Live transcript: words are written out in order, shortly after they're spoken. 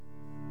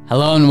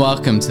Hello and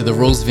welcome to the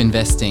Rules of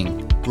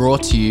Investing,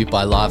 brought to you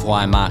by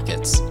Livewire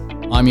Markets.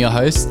 I'm your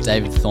host,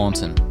 David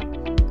Thornton.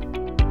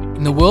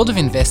 In the world of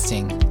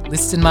investing,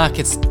 listed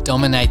markets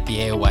dominate the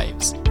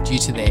airwaves due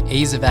to their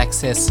ease of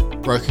access,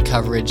 broker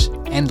coverage,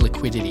 and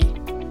liquidity.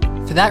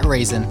 For that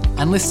reason,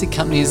 unlisted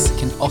companies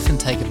can often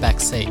take a back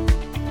seat.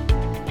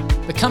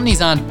 But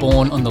companies aren't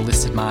born on the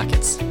listed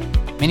markets.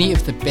 Many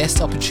of the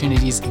best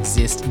opportunities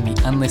exist in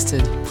the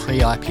unlisted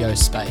pre-IPO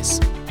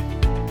space.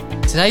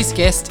 Today's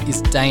guest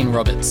is Dane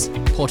Roberts,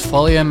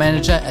 Portfolio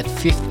Manager at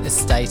Fifth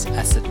Estate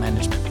Asset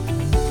Management.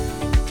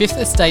 Fifth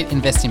Estate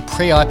invests in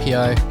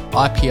pre-IPO,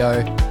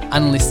 IPO,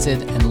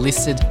 unlisted and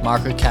listed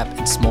microcap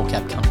and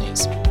small-cap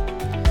companies.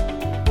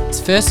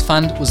 Its first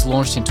fund was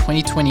launched in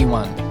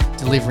 2021,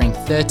 delivering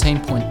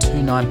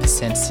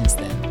 13.29% since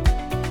then.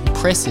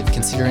 Impressive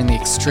considering the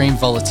extreme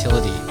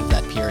volatility of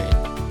that period.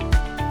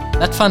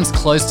 That fund's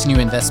closed to new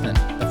investment,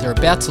 but they're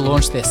about to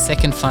launch their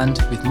second fund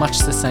with much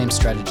the same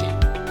strategy.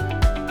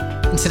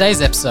 In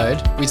today's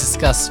episode, we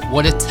discuss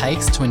what it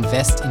takes to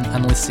invest in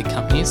unlisted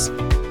companies,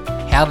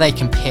 how they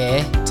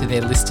compare to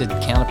their listed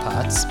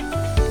counterparts,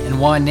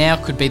 and why now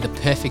could be the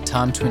perfect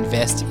time to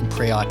invest in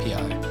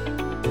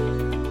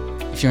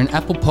pre-IPO. If you're an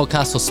Apple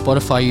Podcast or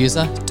Spotify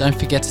user, don't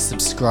forget to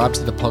subscribe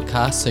to the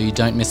podcast so you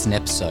don't miss an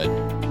episode.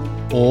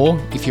 Or,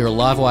 if you're a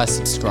Livewire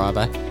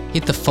subscriber,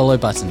 hit the follow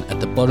button at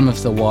the bottom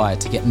of the wire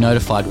to get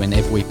notified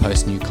whenever we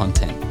post new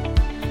content.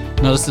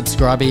 Not a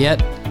subscriber yet?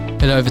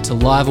 Head over to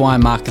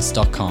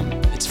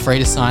livewiremarkets.com. It's free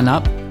to sign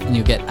up and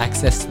you'll get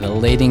access to the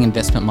leading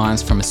investment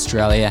minds from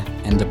Australia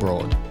and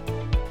abroad.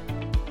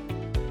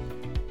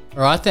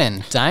 All right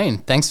then, Dane,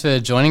 thanks for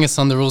joining us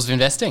on the Rules of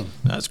Investing.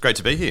 No, it's great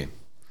to be here.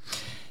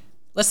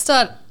 Let's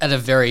start at a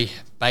very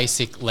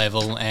basic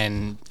level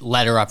and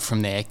ladder up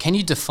from there. Can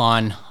you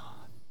define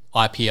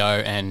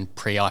IPO and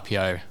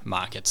pre-IPO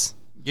markets?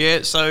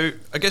 Yeah, so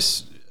I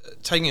guess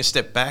taking a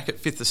step back at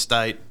Fifth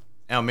Estate,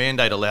 our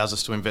mandate allows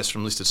us to invest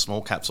from listed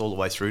small caps all the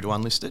way through to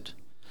unlisted.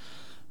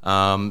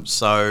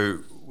 So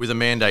with a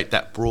mandate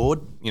that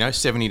broad,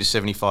 70 to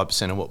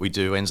 75% of what we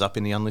do ends up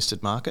in the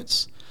unlisted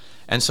markets.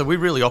 And so we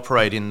really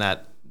operate in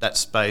that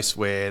space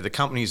where the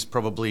company's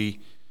probably,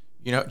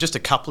 just a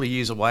couple of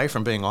years away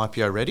from being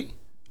IPO ready.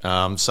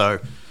 We're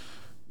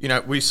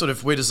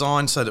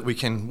designed so that we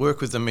can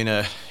work with them in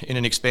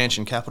an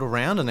expansion capital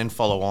round and then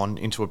follow on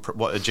into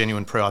a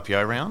genuine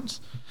pre-IPO round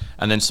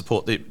and then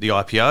support the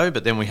IPO,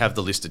 but then we have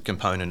the listed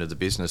component of the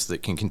business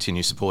that can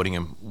continue supporting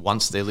them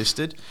once they're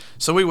listed.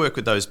 So we work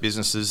with those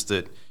businesses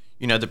that,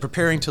 they're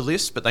preparing to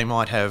list, but they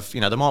might have, they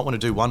might want to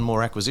do one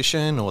more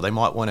acquisition, or they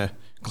might want to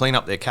clean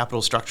up their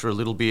capital structure a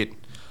little bit,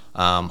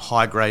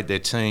 high grade their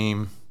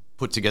team,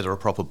 put together a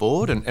proper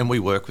board, and we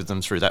work with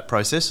them through that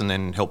process and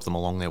then help them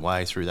along their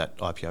way through that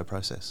IPO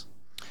process.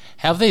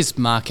 How have these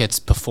markets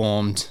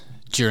performed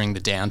during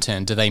the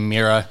downturn? Do they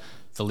mirror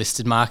the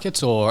listed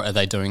markets, or are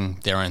they doing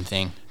their own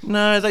thing?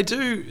 No, they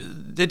do.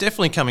 They're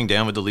definitely coming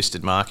down with the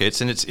listed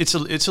markets, and it's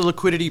a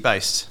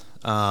liquidity-based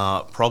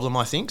problem,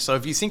 I think. So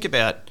if you think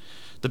about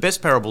the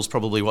best parable is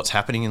probably what's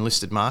happening in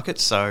listed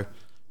markets. So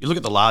you look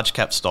at the large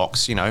cap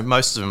stocks,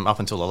 most of them up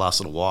until the last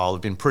little while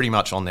have been pretty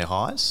much on their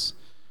highs.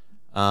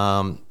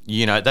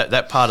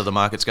 That part of the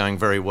market's going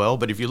very well.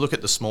 But if you look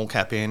at the small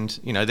cap end,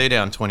 they're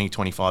down 20,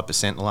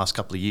 25% in the last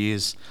couple of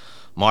years.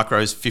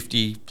 Micros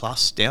 50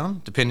 plus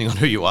down, depending on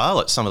who you are.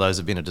 Like some of those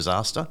have been a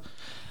disaster.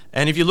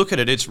 And if you look at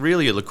it, it's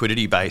really a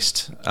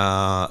liquidity-based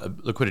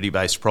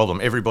problem.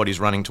 Everybody's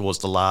running towards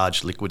the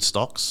large liquid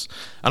stocks.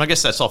 And I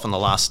guess that's often the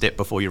last step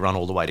before you run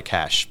all the way to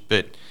cash.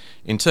 But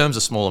in terms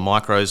of smaller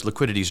micros,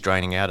 liquidity's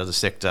draining out of the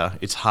sector.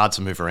 It's hard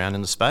to move around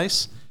in the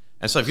space.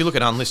 And so if you look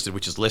at unlisted,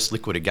 which is less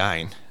liquid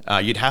again,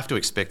 you'd have to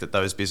expect that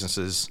those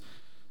businesses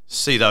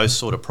see those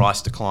sort of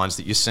price declines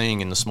that you're seeing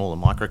in the smaller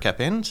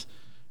microcap end.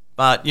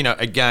 But,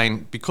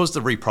 again, because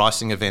the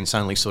repricing events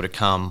only sort of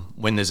come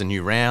when there's a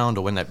new round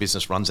or when that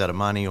business runs out of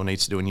money or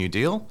needs to do a new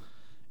deal,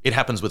 it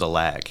happens with a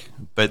lag.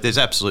 But there's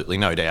absolutely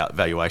no doubt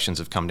valuations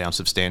have come down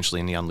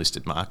substantially in the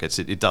unlisted markets.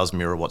 It does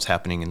mirror what's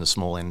happening in the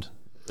small end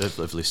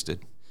of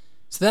listed.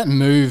 So that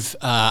move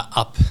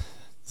up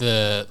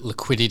the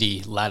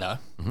liquidity ladder,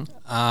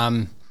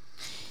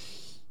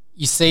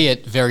 you see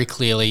it very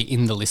clearly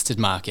in the listed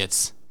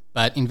markets,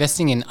 but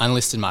investing in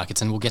unlisted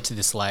markets, and we'll get to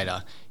this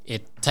later,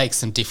 it takes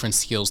some different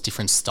skills,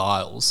 different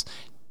styles.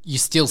 You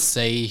still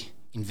see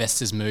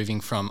investors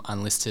moving from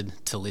unlisted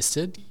to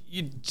listed?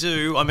 You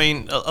do. I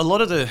mean,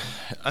 I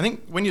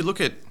think when you look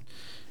at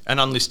an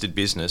unlisted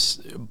business,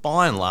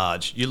 by and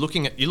large, you're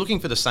looking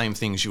for the same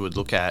things you would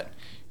look at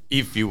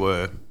if you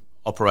were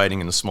operating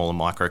in the smaller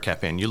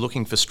micro-cap end. You're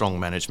looking for strong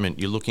management,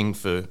 you're looking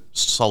for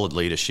solid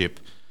leadership,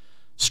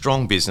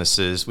 strong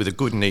businesses with a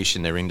good niche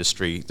in their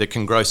industry that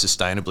can grow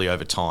sustainably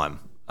over time,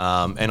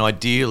 and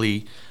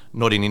ideally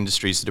not in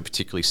industries that are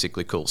particularly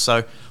cyclical.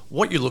 So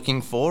what you're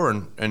looking for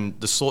and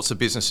the sorts of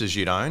businesses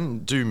you'd own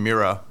do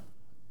mirror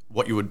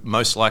what you would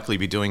most likely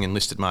be doing in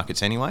listed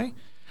markets anyway.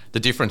 The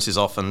difference is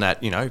often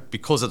that,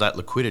 because of that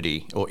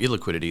liquidity or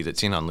illiquidity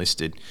that's in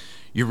unlisted,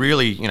 you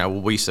really,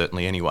 we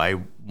certainly anyway,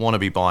 want to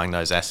be buying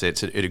those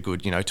assets at a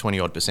good,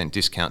 20-odd%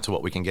 discount to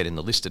what we can get in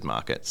the listed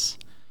markets.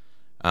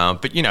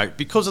 But,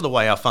 because of the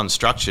way our fund's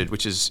structured,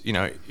 which is,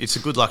 it's a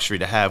good luxury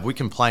to have, we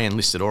can play in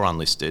listed or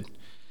unlisted.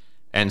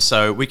 And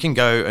so we can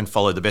go and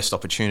follow the best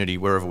opportunity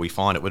wherever we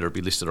find it, whether it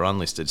be listed or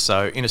unlisted.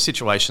 So in a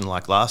situation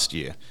like last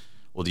year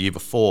or the year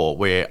before,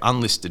 where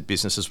unlisted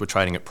businesses were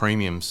trading at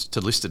premiums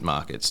to listed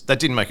markets, that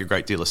didn't make a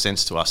great deal of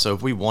sense to us. So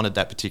if we wanted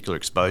that particular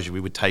exposure,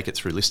 we would take it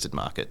through listed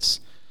markets.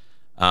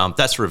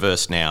 That's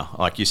reversed now.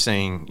 Like you're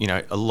seeing,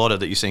 a lot of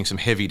that, you're seeing some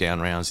heavy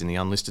down rounds in the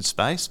unlisted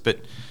space,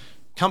 but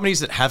companies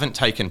that haven't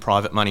taken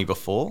private money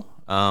before,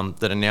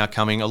 that are now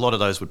coming, a lot of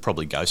those would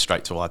probably go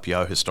straight to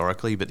IPO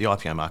historically, but the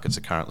IPO markets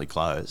are currently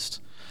closed.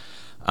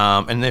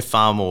 And they're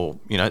far more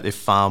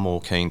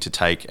keen to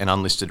take an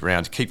unlisted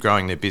round to keep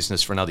growing their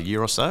business for another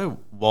year or so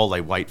while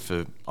they wait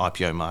for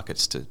IPO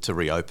markets to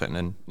reopen.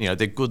 And,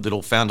 they're good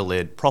little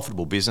founder-led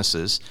profitable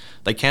businesses.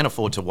 They can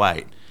afford to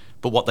wait.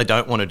 But what they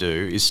don't want to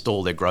do is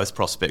stall their growth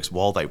prospects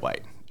while they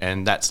wait.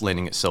 And that's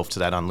lending itself to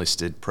that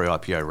unlisted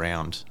pre-IPO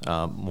round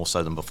more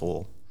so than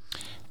before.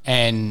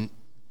 And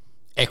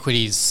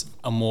equities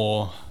a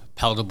more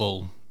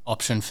palatable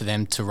option for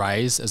them to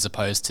raise as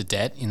opposed to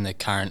debt in the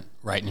current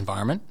rate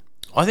environment?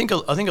 I think a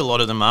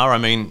lot of them are. I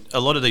mean, a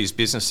lot of these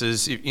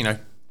businesses,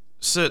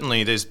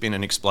 certainly there's been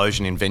an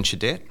explosion in venture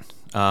debt,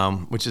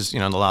 which is, in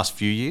the last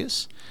few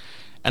years.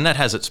 And that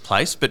has its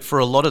place. But for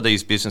a lot of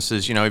these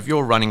businesses, if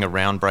you're running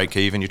around break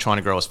even, you're trying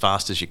to grow as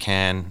fast as you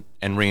can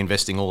and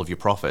reinvesting all of your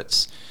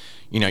profits,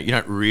 you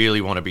don't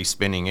really want to be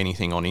spending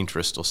anything on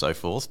interest or so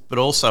forth. But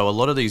also a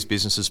lot of these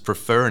businesses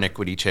prefer an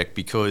equity check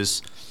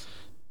because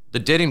the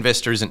debt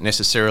investor isn't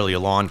necessarily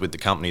aligned with the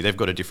company. They've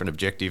got a different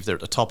objective. They're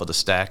at the top of the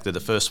stack. They're the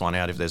first one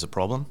out if there's a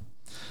problem.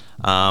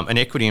 An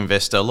equity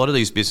investor, a lot of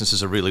these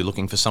businesses are really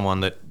looking for someone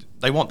that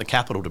they want the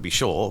capital to be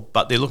sure,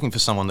 but they're looking for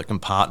someone that can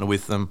partner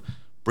with them,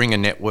 bring a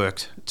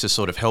network to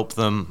sort of help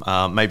them,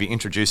 maybe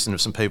introduce them to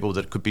some people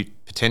that could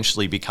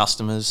potentially be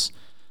customers.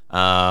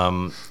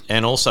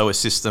 And also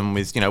assist them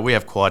with, we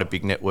have quite a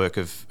big network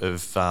of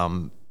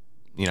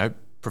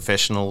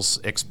professionals,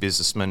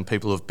 ex-businessmen,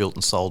 people who have built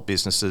and sold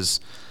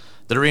businesses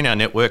that are in our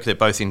network. They're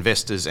both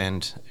investors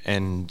and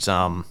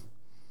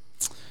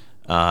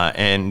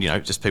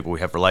just people we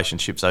have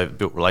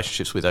built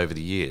relationships with over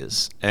the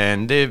years.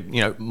 And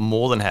they're,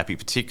 more than happy,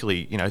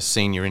 particularly,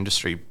 senior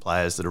industry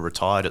players that are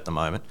retired at the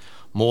moment,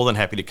 more than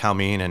happy to come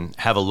in and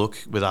have a look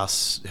with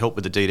us, help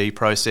with the DD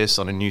process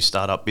on a new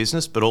startup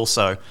business, but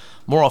also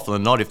more often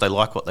than not, if they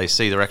like what they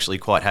see, they're actually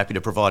quite happy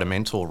to provide a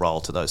mentor role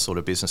to those sort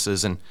of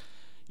businesses. And,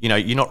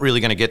 you're not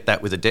really going to get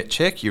that with a debt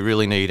check. You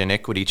really need an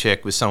equity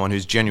check with someone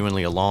who's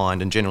genuinely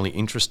aligned and genuinely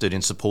interested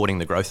in supporting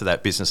the growth of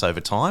that business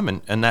over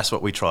time. And that's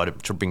what we try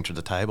to bring to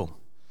the table.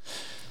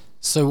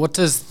 So what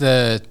does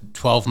the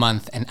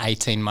 12-month and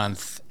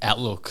 18-month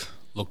outlook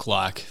look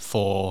like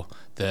for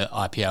the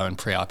IPO and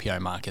pre-IPO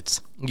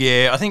markets?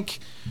 Yeah, I think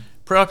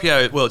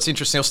pre-IPO, well, it's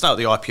interesting. I'll start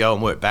with the IPO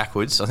and work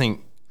backwards. I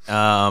think,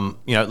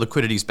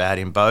 liquidity's bad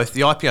in both.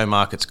 The IPO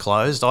market's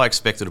closed. I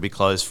expect it'll be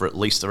closed for at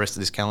least the rest of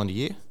this calendar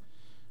year.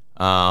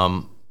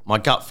 My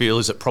gut feel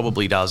is it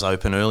probably does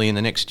open early in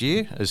the next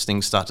year as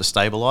things start to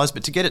stabilise.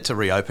 But to get it to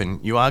reopen,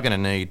 you are going to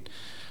need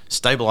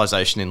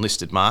stabilisation in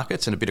listed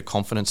markets and a bit of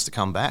confidence to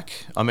come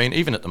back. I mean,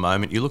 even at the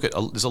moment, you look at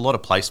there's a lot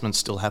of placements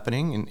still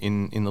happening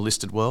in the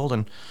listed world,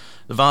 and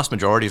the vast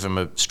majority of them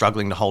are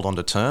struggling to hold on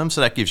to terms.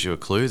 So that gives you a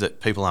clue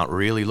that people aren't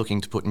really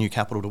looking to put new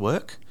capital to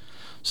work.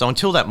 So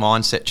until that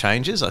mindset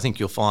changes, I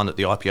think you'll find that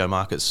the IPO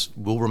markets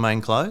will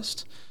remain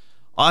closed.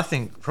 I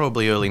think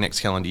probably early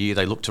next calendar year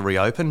they look to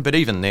reopen, but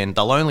even then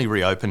they'll only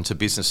reopen to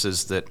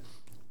businesses that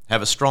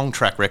have a strong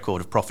track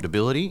record of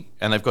profitability,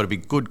 and they've got to be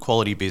good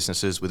quality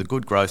businesses with a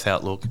good growth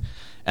outlook,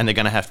 and they're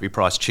going to have to be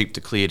priced cheap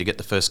to clear to get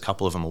the first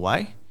couple of them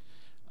away.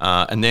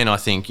 And then I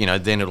think,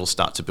 then it'll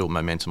start to build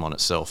momentum on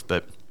itself.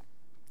 But,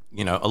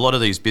 a lot of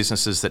these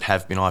businesses that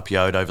have been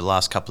IPO'd over the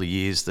last couple of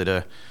years that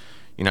are,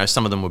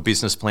 some of them were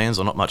business plans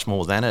or not much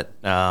more than it.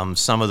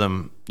 Some of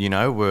them,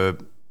 were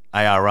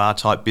ARR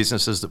type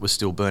businesses that were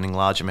still burning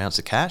large amounts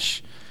of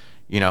cash.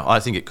 I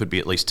think it could be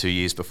at least 2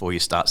 years before you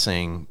start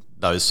seeing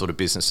those sort of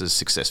businesses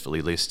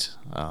successfully list.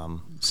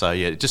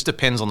 It just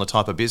depends on the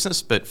type of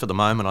business, but for the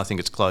moment, I think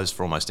it's closed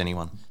for almost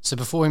anyone. So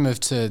before we move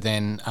to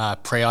then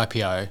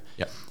pre-IPO,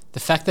 yep. The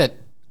fact that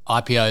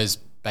IPOs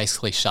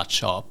basically shut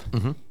shop,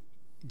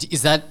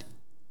 is that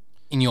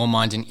in your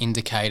mind an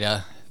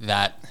indicator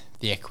that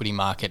the equity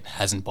market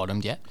hasn't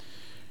bottomed yet?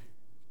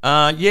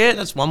 Yeah,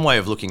 that's one way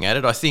of looking at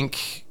it. I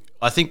think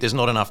there's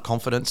not enough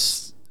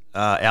confidence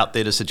out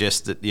there to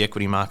suggest that the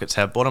equity markets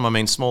have bottomed. I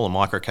mean, small and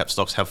micro cap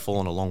stocks have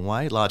fallen a long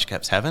way. Large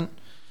caps haven't.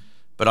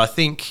 But I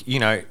think,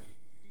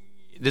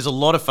 there's a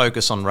lot of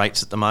focus on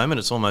rates at the moment.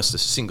 It's almost a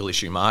single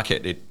issue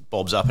market. It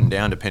bobs up and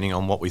down depending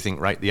on what we think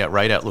the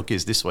rate outlook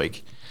is this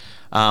week.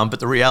 But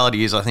the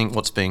reality is, I think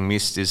what's being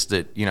missed is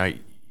that,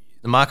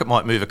 the market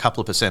might move a couple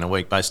of percent a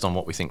week based on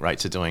what we think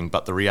rates are doing.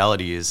 But the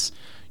reality is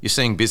you're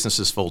seeing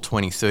businesses fall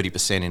 20,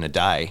 30% in a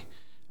day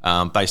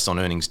based on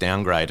earnings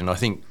downgrade. And I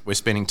think we're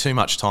spending too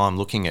much time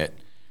looking at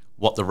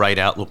what the rate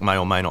outlook may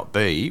or may not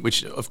be,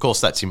 which of course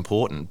that's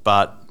important.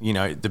 But,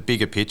 the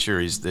bigger picture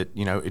is that,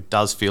 it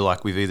does feel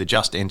like we've either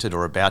just entered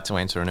or about to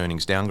enter an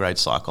earnings downgrade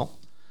cycle.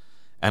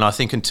 And I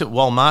think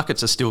while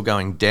markets are still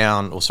going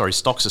down,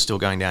 stocks are still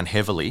going down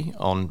heavily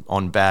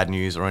on bad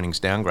news or earnings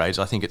downgrades,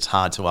 I think it's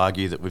hard to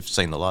argue that we've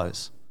seen the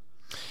lows.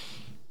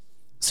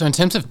 So in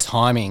terms of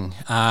timing,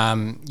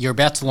 you're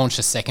about to launch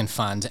a second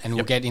fund, and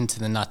we'll get into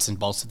the nuts and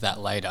bolts of that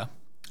later.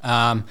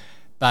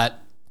 But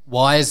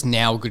why is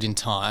now a good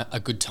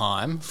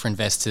time for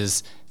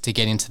investors to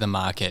get into the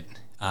market,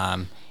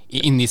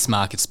 in this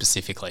market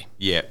specifically?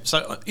 Yeah.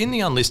 So in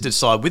the unlisted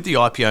side, with the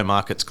IPO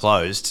markets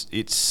closed,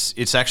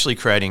 it's actually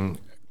creating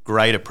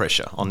greater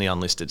pressure on the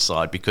unlisted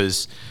side,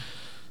 because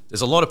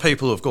there's a lot of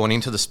people who have gone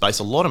into the space.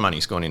 A lot of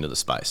money's gone into the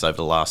space over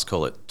the last,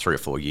 call it 3 or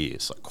 4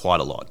 years, quite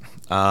a lot.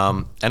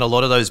 And a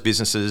lot of those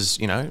businesses,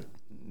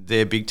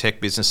 they're big tech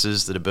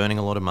businesses that are burning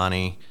a lot of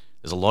money.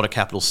 There's a lot of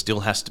capital still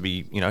has to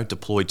be,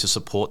 deployed to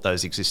support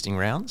those existing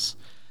rounds.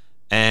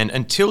 And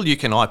until you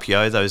can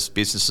IPO those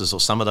businesses or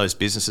some of those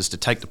businesses to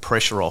take the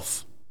pressure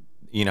off,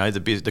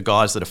 the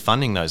guys that are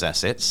funding those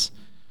assets,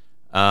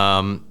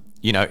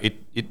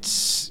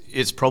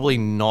 it's probably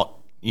not,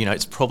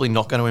 it's probably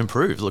not going to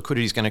improve.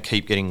 Liquidity is going to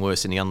keep getting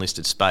worse in the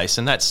unlisted space,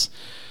 and that's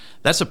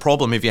a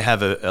problem if you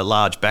have a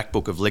large back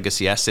book of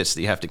legacy assets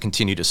that you have to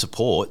continue to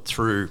support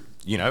through,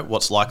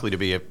 what's likely to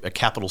be a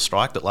capital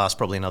strike that lasts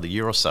probably another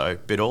year or so,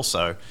 but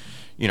also,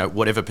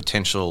 whatever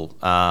potential,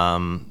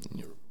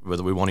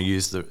 whether we want to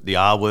use the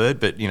R word,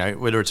 but,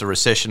 whether it's a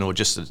recession or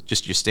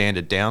just your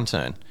standard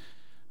downturn,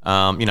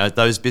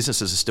 those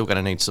businesses are still going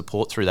to need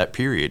support through that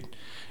period.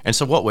 And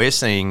so what we're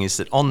seeing is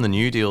that on the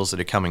new deals that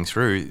are coming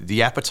through,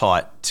 the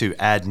appetite to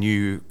add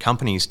new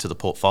companies to the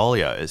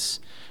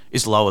portfolios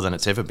is lower than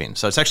it's ever been.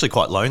 So it's actually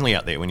quite lonely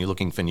out there when you're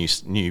looking for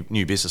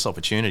new business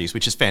opportunities,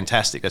 which is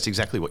fantastic. That's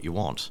exactly what you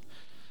want.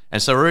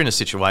 And so we're in a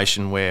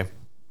situation where,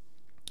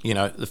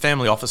 the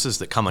family offices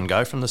that come and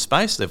go from the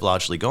space, they've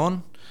largely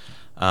gone.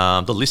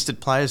 The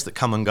listed players that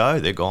come and go,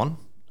 they're gone.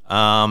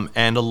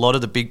 And a lot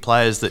of the big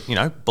players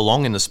that,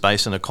 belong in the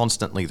space and are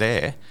constantly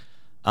there,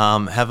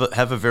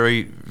 have a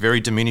very, very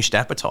diminished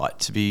appetite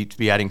to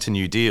be adding to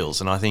new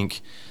deals. And I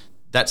think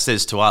that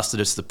says to us that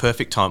it's the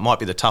perfect time. It might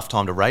be the tough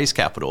time to raise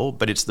capital,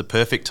 but it's the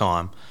perfect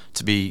time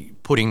to be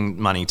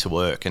putting money to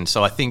work. And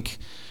so I think,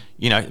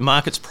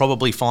 markets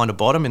probably find a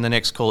bottom in the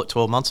next, call it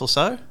 12 months or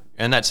so.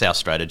 And that's our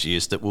strategy,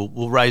 is that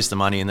we'll raise the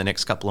money in the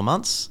next couple of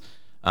months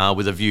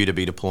with a view to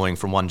be deploying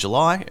from 1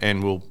 July.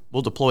 And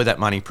we'll deploy that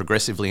money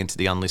progressively into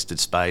the unlisted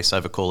space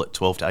over, call it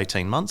 12 to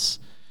 18 months.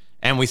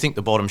 And we think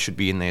the bottom should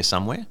be in there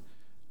somewhere.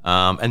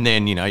 And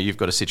then, you've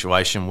got a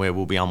situation where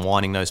we'll be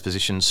unwinding those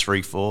positions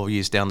 3-4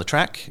 years down the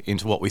track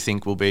into what we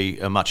think will be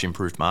a much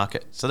improved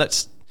market. So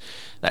that's,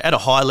 at a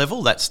high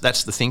level, that's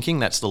the thinking,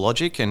 that's the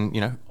logic.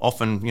 And,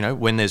 often,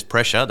 when there's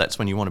pressure, that's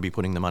when you want to be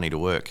putting the money to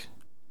work.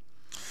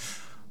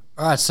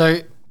 All right.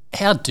 So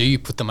how do you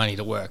put the money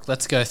to work?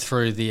 Let's go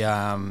through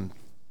the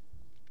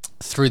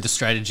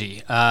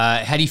strategy.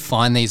 How do you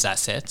find these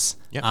assets?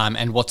 Yep.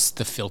 And what's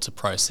the filter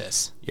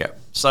process? Yeah.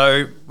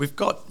 So we've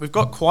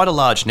got quite a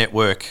large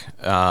network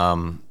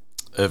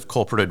of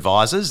corporate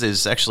advisors.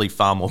 There's actually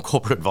far more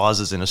corporate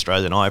advisors in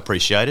Australia than I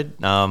appreciated.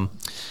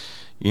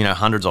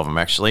 Hundreds of them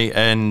actually.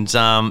 And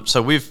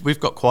so we've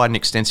got quite an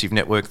extensive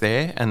network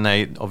there, and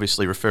they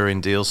obviously refer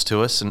in deals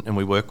to us, and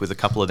we work with a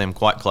couple of them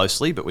quite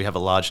closely, but we have a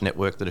large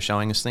network that are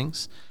showing us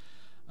things.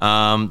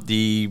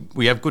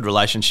 We have good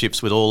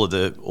relationships with all of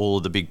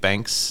the big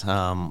banks,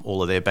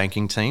 all of their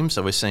banking teams.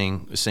 So we're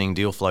seeing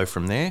deal flow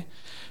from there.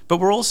 But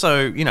we're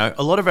also,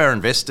 a lot of our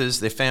investors,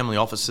 they're family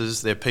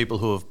offices, they're people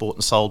who have bought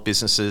and sold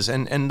businesses,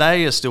 and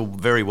they are still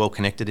very well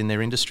connected in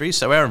their industry.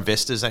 So our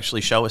investors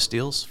actually show us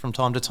deals from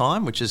time to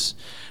time, which is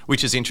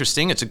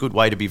interesting. It's a good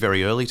way to be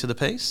very early to the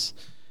piece.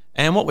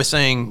 And what we're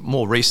seeing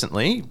more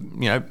recently,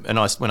 when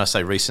I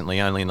say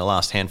recently, only in the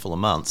last handful of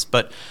months,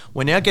 but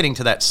we're now getting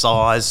to that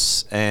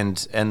size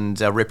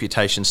and our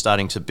reputation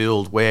starting to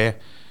build where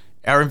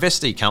our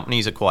investee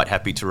companies are quite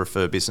happy to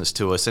refer business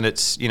to us, and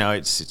it's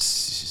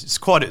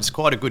quite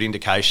a good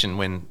indication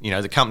when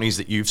the companies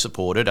that you've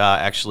supported are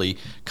actually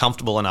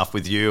comfortable enough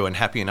with you and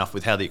happy enough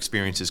with how the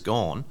experience has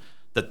gone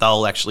that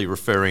they'll actually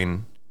refer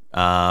in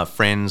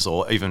friends,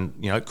 or even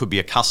it could be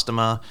a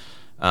customer.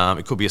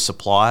 It could be a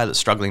supplier that's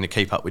struggling to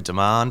keep up with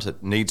demand,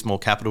 that needs more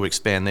capital to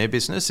expand their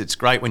business. It's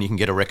great when you can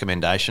get a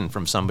recommendation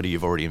from somebody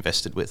you've already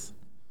invested with.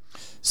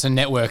 So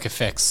network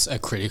effects are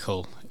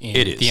critical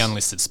in the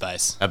unlisted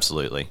space.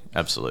 Absolutely.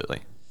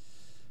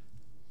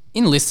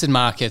 In listed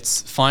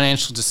markets,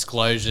 financial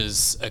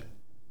disclosures are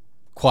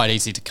quite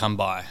easy to come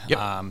by,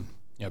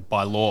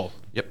 by law.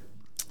 Yep.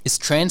 Is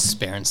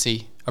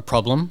transparency a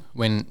problem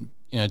when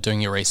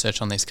doing your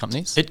research on these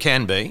companies? It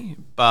can be,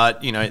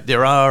 but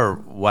there are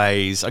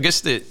ways. I guess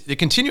the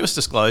continuous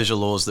disclosure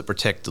laws that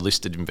protect the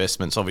listed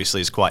investments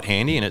obviously is quite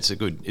handy, and it's a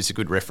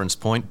good reference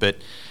point. But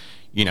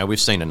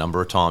we've seen a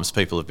number of times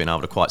people have been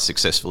able to quite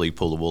successfully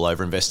pull the wool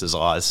over investors'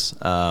 eyes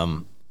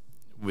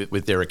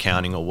with their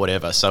accounting or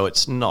whatever. So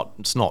it's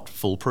not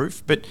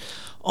foolproof. But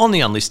on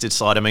the unlisted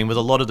side, I mean, with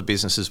a lot of the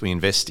businesses we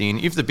invest in,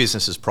 if the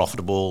business is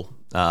profitable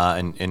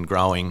and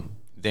growing,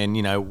 then,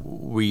 you know,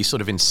 we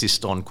sort of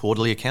insist on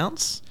quarterly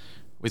accounts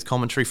with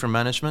commentary from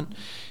management.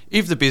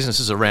 If the business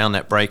is around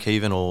that break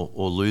even or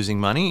losing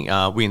money,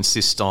 we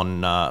insist on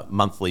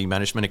monthly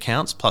management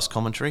accounts plus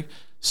commentary.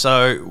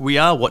 So we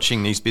are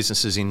watching these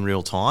businesses in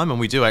real time, and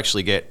we do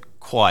actually get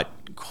quite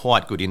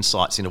good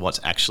insights into what's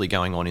actually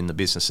going on in the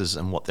businesses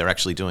and what they're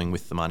actually doing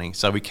with the money.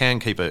 So we can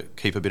keep a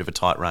bit of a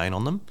tight rein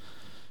on them.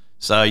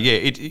 So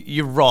yeah,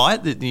 you're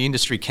right that the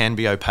industry can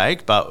be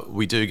opaque, but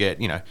we do get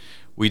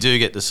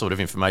the sort of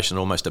information that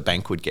almost a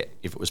bank would get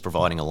if it was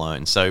providing a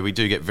loan. So we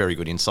do get very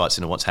good insights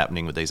into what's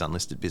happening with these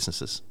unlisted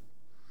businesses.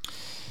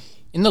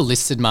 In the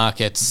listed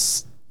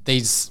markets,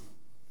 these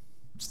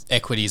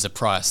equities are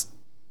priced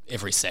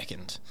every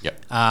second.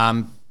 Yep.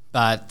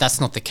 But that's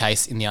not the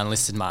case in the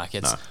unlisted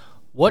markets. No.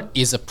 What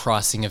is a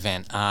pricing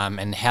event,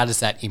 and how does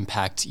that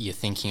impact your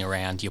thinking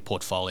around your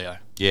portfolio?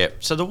 Yeah,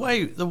 so the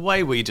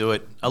way we do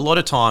it, a lot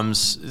of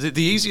times,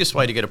 the easiest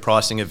way to get a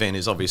pricing event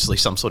is obviously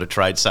some sort of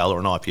trade sale or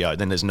an IPO.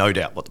 Then there's no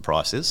doubt what the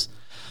price is.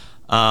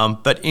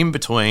 But in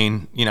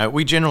between, you know,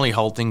 we generally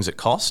hold things at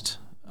cost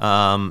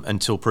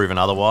until proven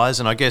otherwise.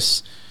 And I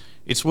guess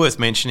it's worth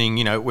mentioning,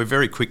 you know, we're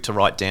very quick to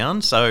write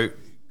down. So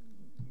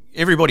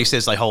everybody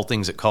says they hold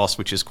things at cost,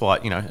 which is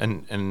quite, you know,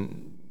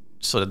 and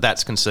sort of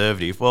that's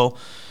conservative. Well,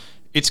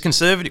 it's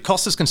conservative.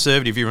 Cost is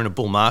conservative if you're in a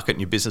bull market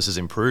and your business is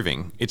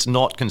improving. It's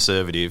not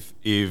conservative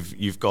if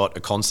you've got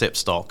a concept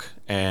stock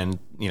and,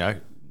 you know,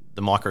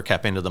 the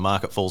microcap end of the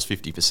market falls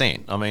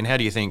 50%. I mean, how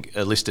do you think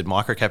a listed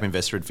microcap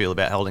investor would feel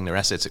about holding their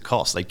assets at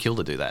cost? They'd kill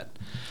to do that.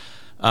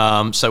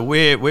 So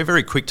we're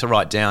very quick to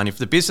write down if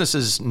the business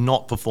is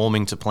not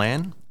performing to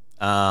plan,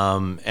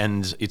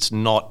 and it's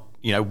not,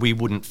 you know, we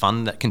wouldn't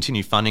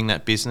continue funding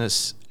that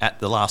business at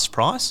the last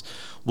price.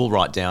 We'll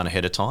write down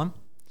ahead of time.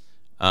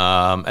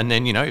 And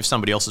then, you know, if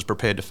somebody else is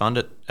prepared to fund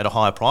it at a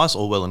higher price,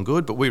 all well and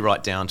good, but we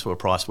write down to a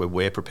price where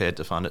we're prepared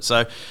to fund it.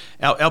 So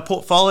our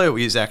portfolio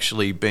is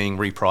actually being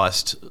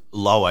repriced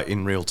lower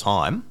in real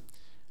time.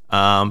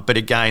 But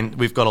again,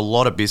 we've got a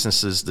lot of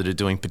businesses that are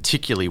doing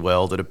particularly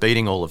well, that are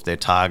beating all of their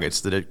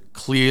targets, that are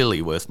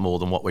clearly worth more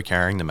than what we're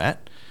carrying them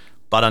at.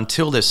 But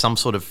until there's some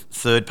sort of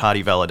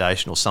third-party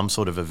validation or some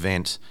sort of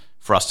event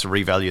for us to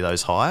revalue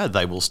those higher,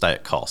 they will stay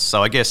at cost.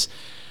 So I guess,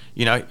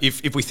 you know,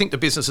 if we think the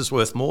business is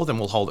worth more, then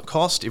we'll hold at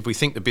cost. If we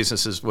think the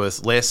business is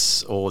worth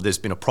less or there's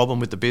been a problem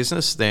with the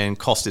business, then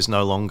cost is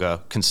no longer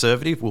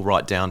conservative. We'll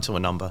write down to a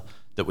number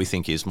that we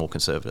think is more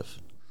conservative.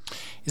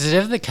 Is it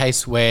ever the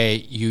case where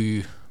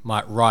you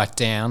might write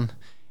down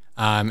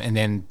and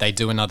then they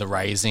do another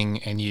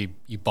raising and you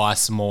buy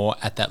some more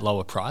at that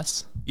lower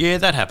price? Yeah,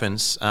 that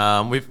happens.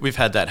 We've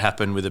had that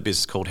happen with a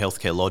business called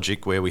Healthcare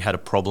Logic, where we had a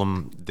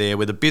problem there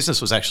where the business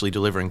was actually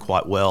delivering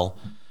quite well,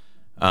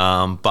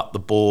 but the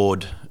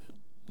board,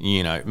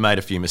 you know, made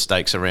a few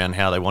mistakes around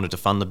how they wanted to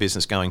fund the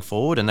business going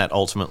forward, and that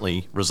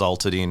ultimately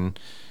resulted in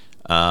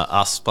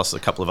us plus a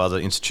couple of other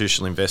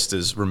institutional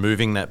investors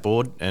removing that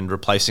board and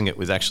replacing it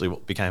with actually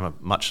what became a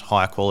much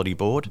higher quality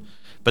board.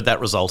 But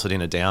that resulted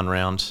in a down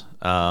round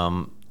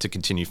to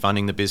continue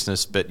funding the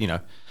business. But, you know,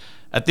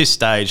 at this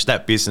stage,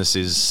 that business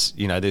is,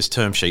 you know, there's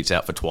term sheets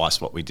out for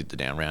twice what we did the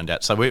down round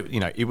at. So,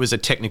 it was a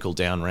technical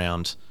down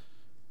round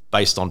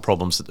based on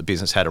problems that the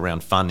business had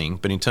around funding.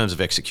 But in terms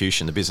of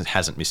execution, the business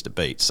hasn't missed a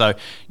beat. So,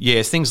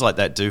 yeah, things like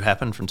that do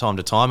happen from time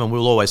to time, and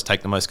we'll always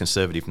take the most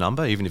conservative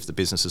number, even if the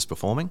business is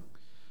performing.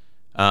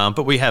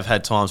 But we have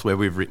had times where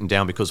we've written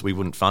down because we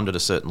wouldn't fund at a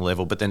certain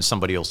level, but then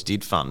somebody else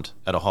did fund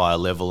at a higher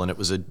level, and it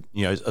was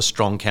a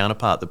strong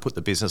counterpart that put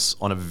the business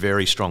on a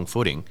very strong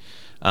footing.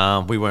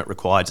 We weren't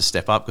required to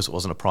step up because it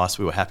wasn't a price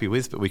we were happy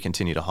with, but we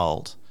continue to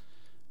hold.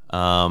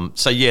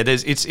 So yeah,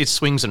 it's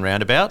swings and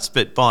roundabouts,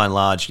 but by and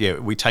large, yeah,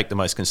 we take the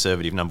most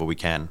conservative number we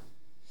can.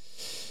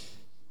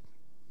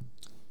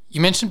 You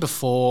mentioned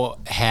before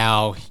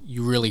how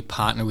you really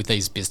partner with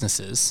these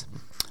businesses.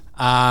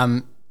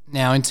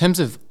 Now, in terms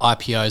of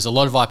IPOs, a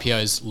lot of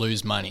IPOs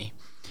lose money.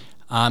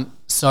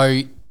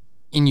 So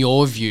in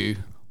your view,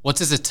 what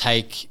does it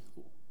take,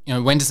 you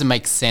know, when does it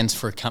make sense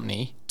for a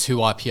company to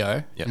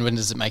IPO? Yep. And when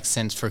does it make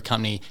sense for a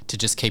company to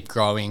just keep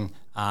growing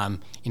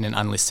in an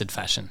unlisted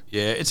fashion?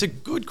 Yeah, it's a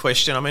good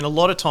question. I mean, a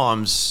lot of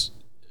times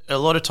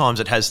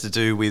it has to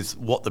do with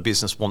what the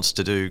business wants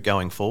to do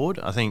going forward.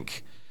 I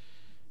think,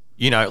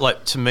 you know,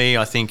 like to me,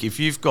 I think if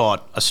you've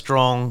got a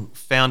strong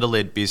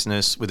founder-led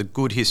business with a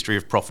good history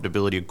of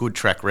profitability, a good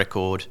track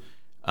record,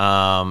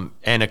 and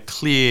a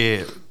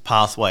clear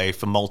pathway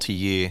for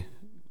multi-year,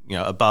 you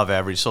know, above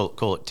average, so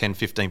call it 10,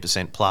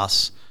 15%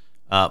 plus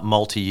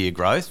multi-year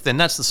growth, then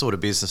that's the sort of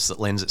business that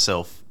lends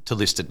itself to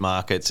listed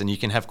markets, and you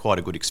can have quite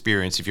a good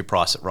experience if you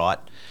price it right,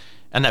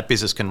 and that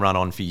business can run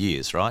on for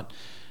years, right?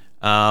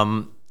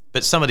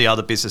 But some of the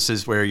other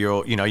businesses where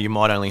you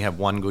might only have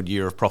one good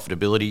year of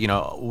profitability, you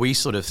know, we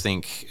sort of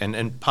think,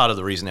 and part of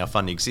the reason our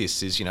fund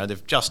exists is, you know,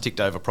 they've just ticked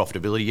over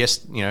profitability.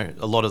 Yes, you know,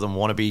 a lot of them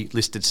want to be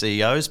listed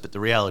CEOs, but the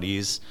reality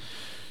is,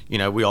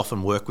 we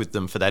often work with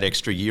them for that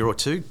extra year or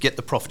two, get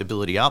the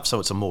profitability up so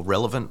it's a more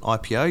relevant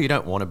IPO. You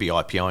don't want to be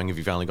IPOing if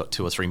you've only got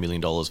 $2 or $3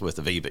 million worth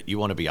of EBIT. You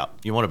want to be up.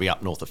 You want to be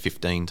up north of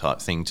 15 type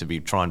thing to be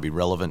trying to be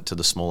relevant to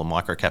the smaller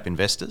microcap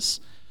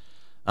investors.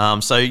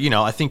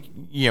 I think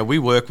we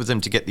work with them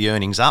to get the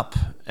earnings up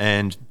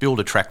and build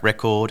a track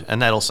record,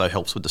 and that also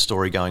helps with the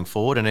story going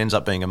forward and ends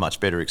up being a much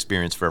better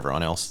experience for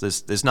everyone else.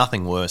 There's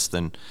nothing worse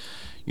than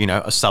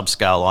a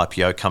subscale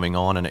IPO coming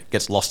on and it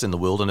gets lost in the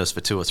wilderness for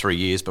 2 or 3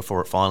 years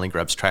before it finally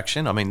grabs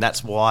traction. I mean,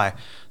 that's why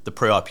the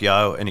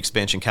pre-IPO and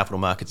expansion capital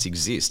markets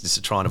exist, is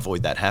to try and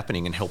avoid that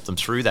happening and help them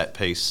through that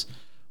piece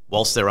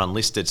whilst they're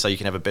unlisted, so you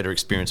can have a better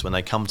experience when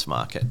they come to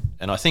market.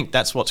 And I think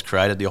that's what's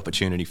created the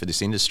opportunity for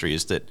this industry,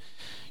 is that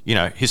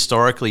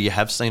historically you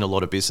have seen a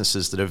lot of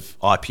businesses that have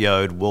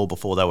IPO'd well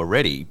before they were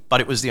ready,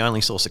 but it was the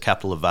only source of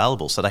capital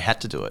available, so they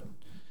had to do it.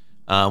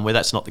 Where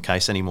that's not the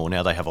case anymore.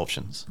 Now they have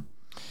options.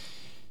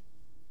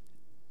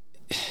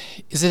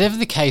 Is it ever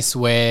the case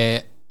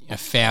where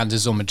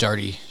founders or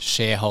majority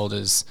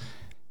shareholders,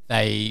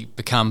 they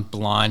become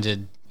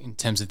blinded in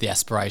terms of the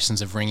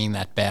aspirations of ringing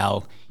that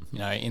bell,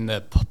 in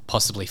the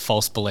possibly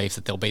false belief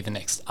that there'll be the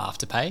next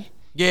Afterpay?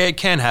 Yeah, it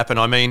can happen.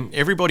 I mean,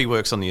 everybody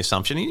works on the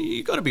assumption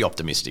you've got to be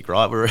optimistic,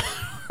 right?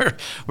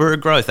 We're a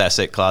growth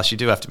asset class. You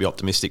do have to be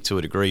optimistic to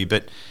a degree,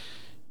 but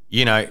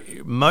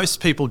most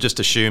people just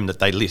assume that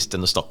they list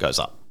and the stock goes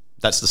up.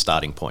 That's the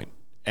starting point.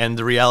 And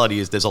the reality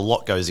is there's a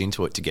lot goes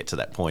into it to get to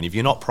that point. If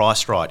you're not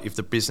priced right, if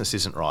the business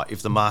isn't right,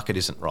 if the market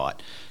isn't right,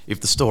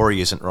 if the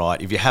story isn't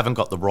right, if you haven't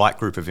got the right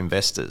group of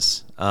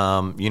investors,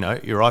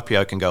 your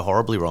IPO can go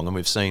horribly wrong. And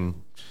we've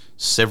seen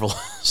several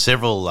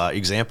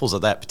examples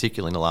of that,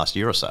 particularly in the last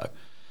year or so.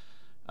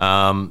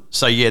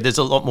 There's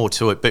a lot more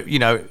to it. But,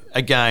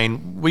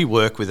 again, we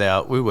work with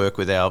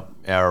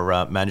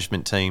our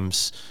management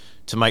teams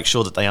to make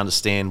sure that they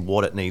understand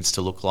what it needs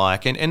to look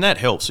like. And that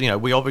helps.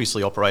 We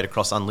obviously operate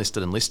across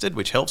unlisted and listed,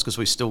 which helps because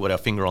we've still got our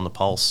finger on the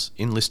pulse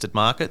in listed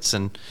markets.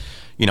 And,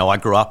 I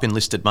grew up in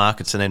listed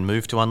markets and then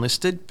moved to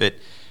unlisted. But,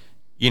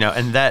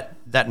 and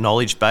that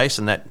knowledge base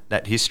and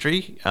that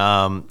history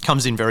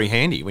comes in very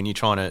handy when you're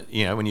trying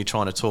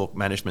to talk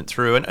management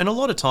through. And a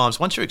lot of times,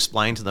 once you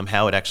explain to them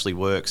how it actually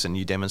works and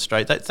you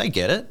demonstrate that, they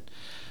get it.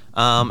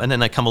 And then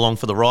they come along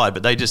for the ride.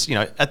 But they just,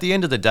 at the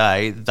end of the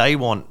day, they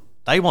want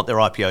their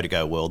IPO to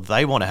go well.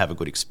 They want to have a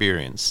good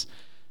experience.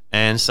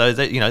 And so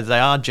that, they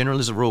are generally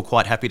as a rule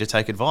quite happy to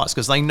take advice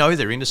because they know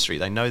their industry,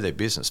 they know their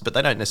business, but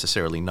they don't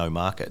necessarily know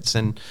markets.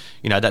 And,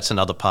 that's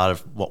another part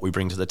of what we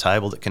bring to the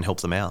table that can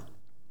help them out.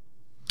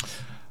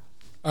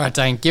 All right,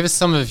 Dane, give us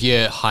some of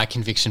your high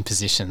conviction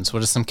positions.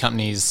 What are some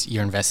companies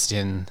you're invested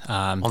in?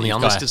 On the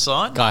unlisted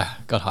side?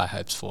 Got high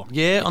hopes for.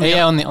 Yeah,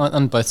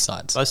 on both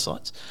sides. Both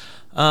sides.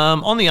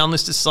 On the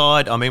unlisted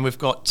side, I mean, we've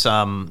got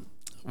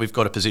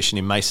a position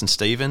in Mason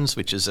Stevens,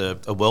 which is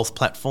a wealth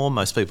platform.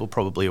 Most people are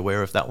probably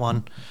aware of that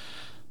one.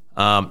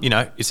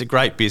 It's a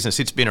great business.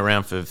 It's been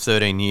around for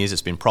 13 years.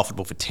 It's been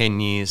profitable for 10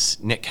 years.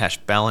 Net cash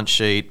balance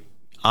sheet,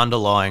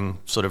 underlying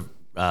sort of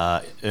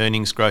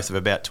earnings growth of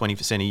about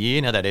 20% a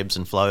year. Now that ebbs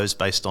and flows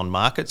based on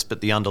markets,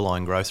 but the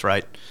underlying growth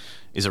rate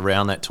is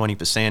around that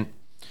 20%.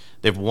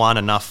 They've won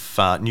enough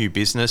new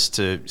business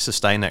to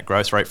sustain that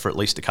growth rate for at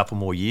least a couple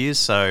more years.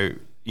 So,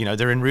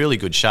 they're in really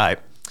good shape.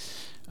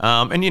 We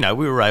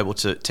were able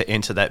to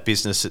enter that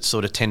business at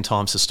sort of 10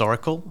 times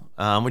historical,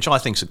 which I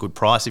think is a good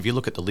price. If you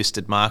look at the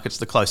listed markets,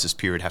 the closest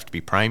peer would have to be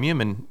Praemium,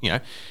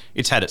 and,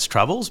 it's had its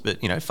troubles, but,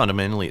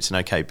 fundamentally it's an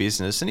okay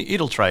business, and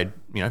it'll trade,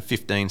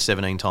 15,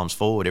 17 times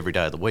forward every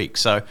day of the week.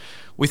 So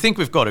we think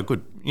we've got a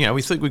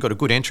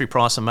good, entry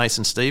price on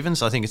Mason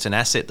Stevens. I think it's an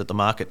asset that the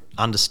market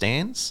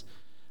understands.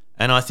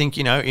 And I think,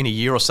 in a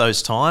year or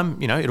so's time,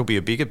 it'll be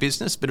a bigger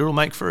business, but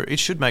it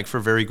should make for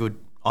a very good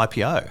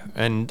IPO.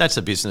 And that's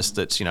a business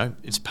that's,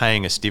 it's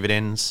paying us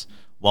dividends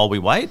while we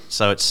wait.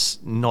 So it's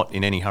not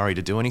in any hurry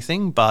to do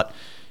anything, but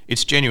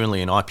it's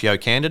genuinely an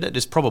IPO candidate.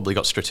 It's probably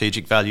got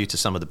strategic value to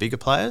some of the bigger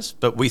players,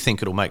 but we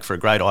think it'll make for a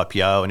great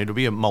IPO and it'll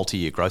be a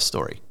multi-year growth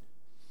story.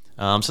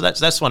 So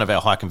that's one of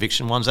our high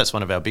conviction ones. That's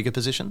one of our bigger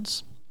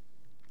positions.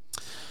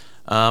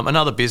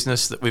 Another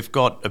business that we've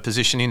got a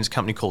position in is a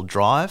company called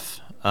Drive,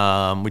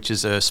 which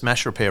is a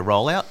smash repair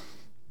rollout.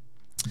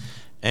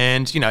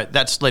 And,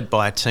 that's led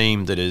by a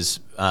team that has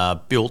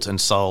built and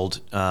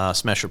sold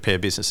smash repair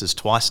businesses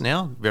twice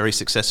now, very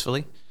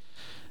successfully.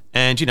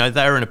 And,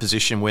 they were in a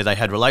position where they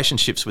had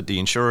relationships with the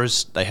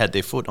insurers. They had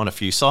their foot on a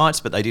few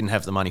sites, but they didn't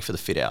have the money for the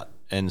fit out.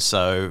 And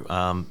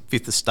so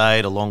Fifth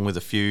Estate, along with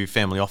a few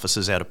family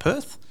offices out of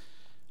Perth,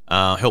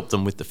 helped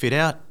them with the fit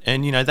out.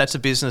 And, that's a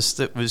business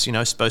that was,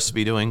 supposed to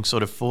be doing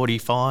sort of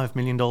 $45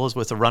 million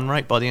worth of run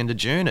rate by the end of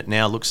June. It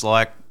now looks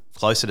like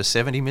closer to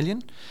 70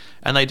 million,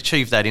 and they'd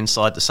achieved that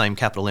inside the same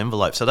capital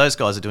envelope. So those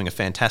guys are doing a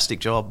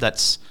fantastic job.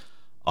 That's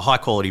a high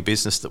quality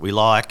business that we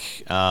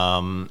like,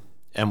 and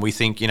we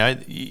think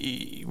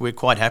we're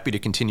quite happy to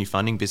continue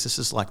funding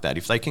businesses like that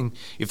if they can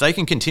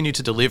continue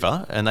to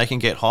deliver and they can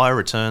get higher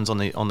returns on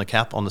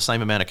the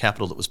same amount of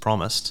capital that was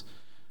promised.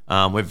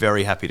 We're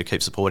very happy to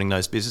keep supporting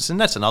those businesses, and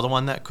that's another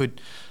one that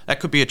could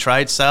be a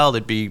trade sale.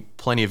 There'd be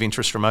plenty of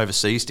interest from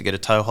overseas to get a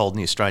toehold in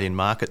the Australian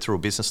market through a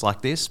business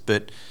like this.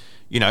 But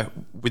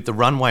with the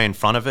runway in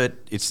front of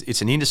it,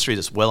 it's an industry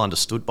that's well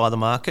understood by the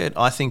market.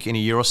 I think in a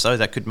year or so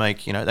that could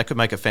make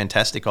a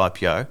fantastic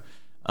IPO,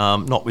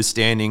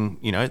 notwithstanding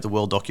the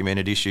well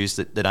documented issues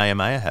that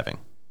AMA are having.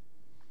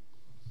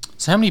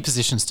 So how many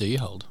positions do you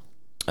hold?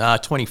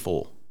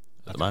 24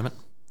 at the moment.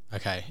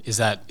 Okay, is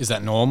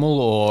that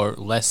normal or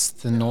less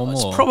than normal?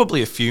 It's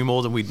probably a few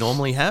more than we'd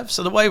normally have.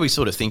 So the way we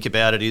sort of think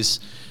about it is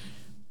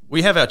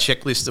we have our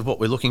checklist of what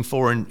we're looking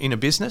for in a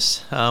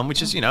business,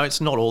 which is,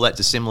 it's not all that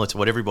dissimilar to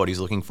what everybody's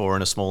looking for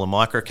in a smaller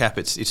micro cap.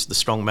 It's the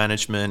strong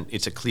management,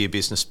 it's a clear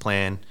business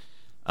plan,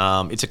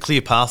 it's a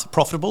clear path,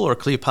 profitable or a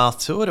clear path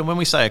to it. And when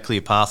we say a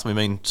clear path, we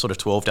mean sort of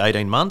 12 to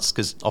 18 months,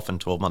 because often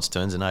 12 months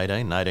turns into 18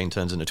 and 18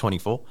 turns into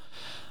 24.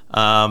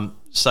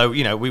 So,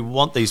 we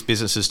want these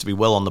businesses to be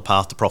well on the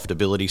path to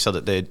profitability so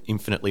that they're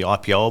infinitely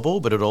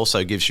IPOable, but it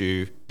also gives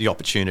you the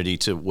opportunity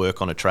to work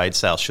on a trade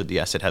sale should the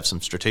asset have some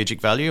strategic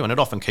value. And it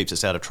often keeps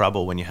us out of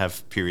trouble when you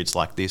have periods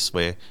like this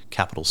where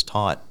capital's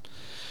tight.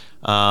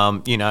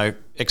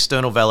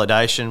 External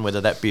validation, whether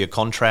that be a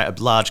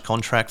large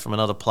contract from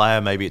another player,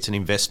 maybe it's an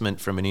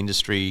investment from an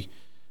industry,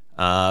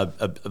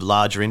 a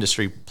larger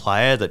industry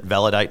player that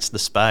validates the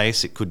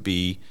space. It could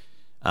be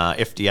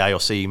FDA or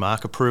CE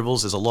mark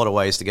approvals. There's a lot of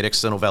ways to get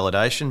external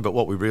validation, but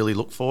what we really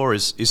look for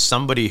is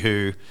somebody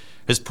who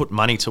has put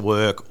money to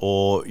work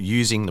or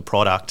using the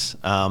product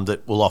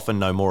that will often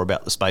know more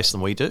about the space than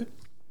we do.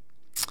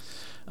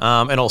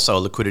 And also a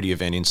liquidity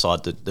event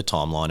inside the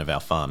timeline of our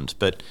fund.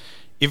 But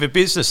if a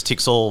business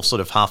ticks all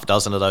sort of half a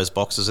dozen of those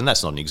boxes, and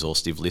that's not an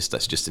exhaustive list,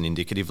 that's just an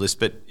indicative list,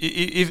 but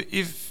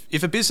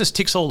if a business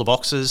ticks all the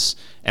boxes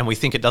and we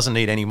think it doesn't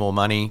need any more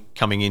money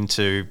coming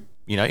into,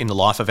 in the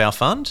life of our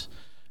fund,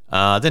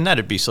 then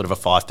that'd be sort of a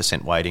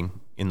 5% weighting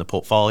in the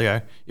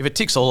portfolio. If it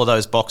ticks all of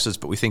those boxes,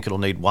 but we think it'll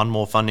need one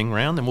more funding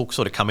round, then we'll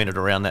sort of come in at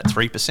around that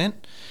 3%.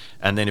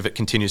 And then if it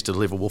continues to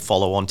deliver, we'll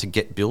follow on to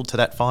build to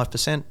that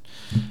 5%.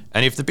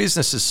 And if the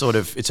business is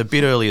it's a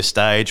bit earlier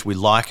stage, we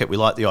like it, we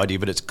like the idea,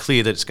 but it's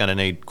clear that it's going to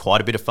need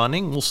quite a bit of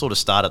funding, we'll sort of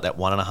start at that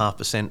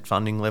 1.5%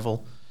 funding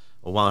level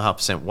or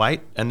 1.5%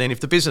 weight. And then if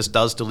the business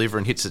does deliver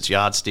and hits its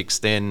yardsticks,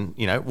 then,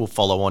 we'll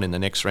follow on in the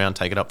next round,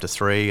 take it up to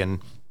 3 and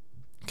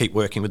keep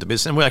working with the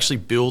business. And we'll actually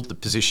build the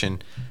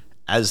position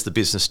as the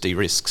business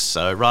de-risks.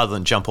 So rather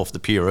than jump off the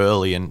pier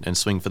early and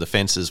swing for the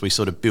fences, we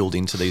sort of build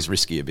into these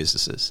riskier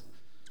businesses.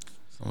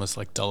 Almost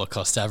like dollar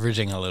cost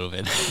averaging a little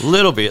bit.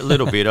 Little bit.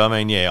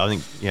 I mean, I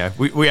think,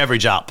 we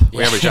average up.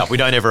 We average up. We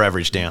don't ever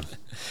average down.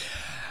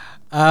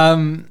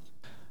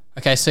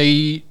 Okay, so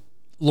you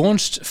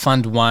launched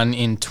Fund 1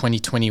 in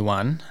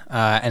 2021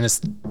 and it's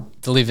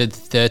delivered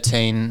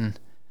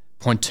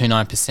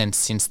 13.29%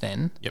 since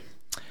then. Yep.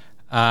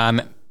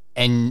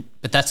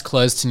 But that's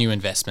closed to new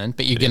investment,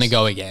 but you're going to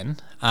go again.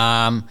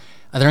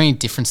 Are there any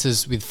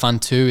differences with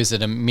Fund 2? Is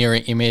it a mirror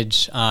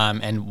image?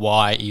 And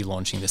why are you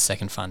launching the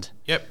second fund?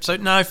 Yep. So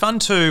no,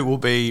 Fund 2 will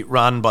be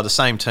run by the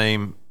same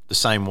team, the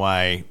same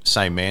way,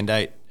 same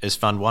mandate as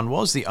Fund 1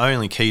 was. The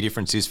only key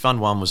difference is Fund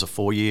 1 was a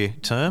 4-year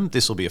term.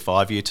 This will be a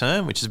 5-year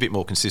term, which is a bit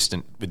more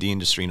consistent with the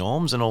industry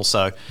norms. And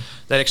also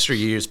that extra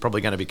year is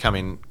probably going to be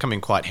coming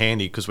quite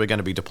handy because we're going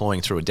to be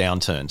deploying through a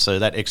downturn. So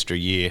that extra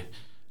year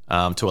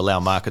to allow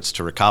markets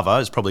to recover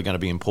is probably going to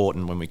be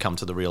important when we come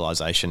to the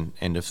realisation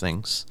end of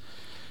things.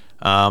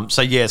 So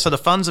the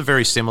funds are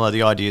very similar.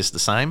 The idea is the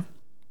same.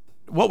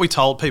 What we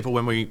told people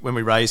when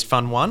we raised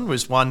Fund 1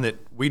 was one that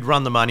we'd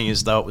run the money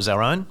as though it was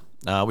our own,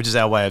 which is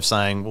our way of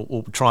saying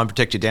we'll try and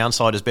protect your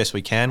downside as best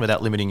we can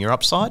without limiting your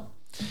upside.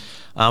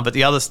 But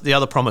the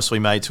other promise we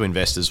made to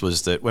investors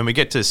was that when we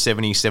get to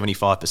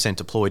 70-75%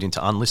 deployed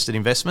into unlisted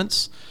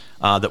investments,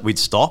 that we'd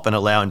stop and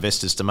allow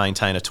investors to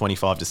maintain a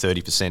 25 to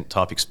 30%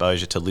 type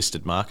exposure to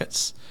listed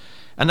markets.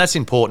 And that's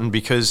important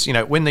because,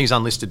 when these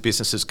unlisted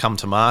businesses come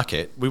to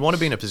market, we want to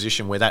be in a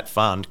position where that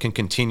fund can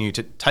continue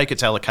to take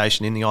its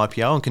allocation in the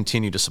IPO and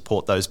continue to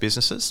support those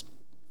businesses.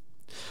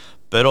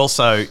 But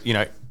also,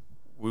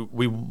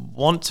 we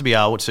want to be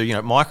able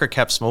to, micro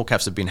caps, small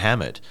caps have been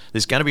hammered.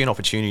 There's going to be an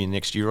opportunity in the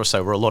next year or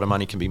so where a lot of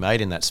money can be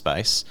made in that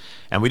space.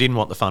 And we didn't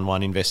want the Fund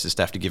 1 investors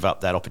to have to give up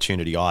that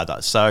opportunity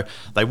either. So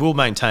they will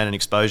maintain an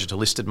exposure to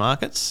listed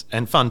markets,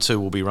 and Fund 2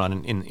 will be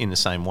run in the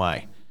same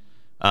way.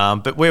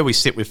 But where we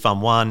sit with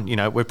Fund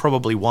 1, we're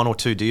probably 1 or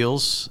 2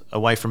 deals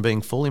away from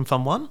being full in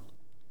Fund 1.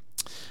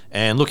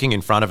 And looking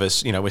in front of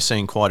us, we're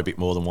seeing quite a bit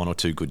more than 1 or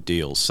 2 good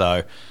deals.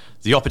 So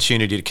the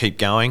opportunity to keep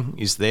going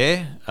is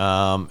there.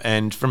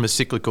 And from a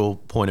cyclical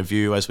point of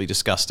view, as we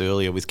discussed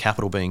earlier, with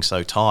capital being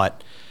so tight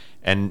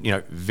and,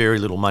 very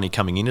little money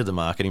coming into the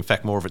market, in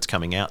fact, more of it's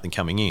coming out than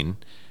coming in,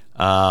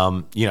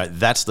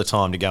 that's the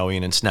time to go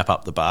in and snap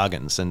up the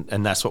bargains.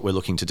 And that's what we're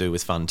looking to do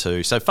with Fund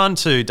 2. So Fund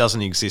 2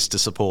 doesn't exist to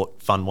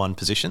support Fund 1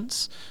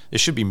 positions. There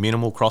should be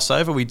minimal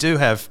crossover. We do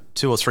have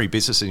 2 or 3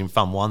 businesses in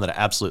Fund 1 that are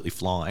absolutely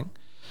flying.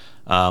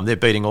 They're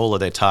beating all of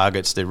their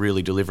targets. They're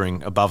really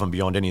delivering above and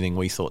beyond anything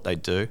we thought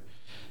they'd do.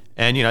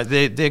 And,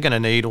 they're going to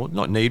need, or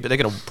not need, but they're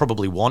going to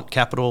probably want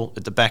capital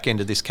at the back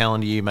end of this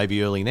calendar year,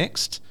 maybe early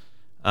next.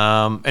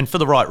 And for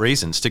the right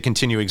reasons, to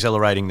continue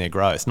accelerating their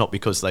growth, not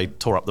because they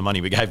tore up the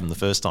money we gave them the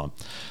first time.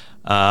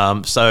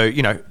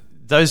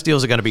 Those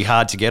deals are going to be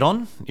hard to get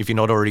on if you're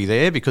not already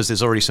there, because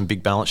there's already some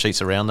big balance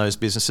sheets around those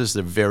businesses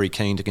they're very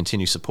keen to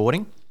continue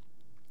supporting.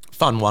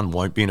 Fund 1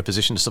 won't be in a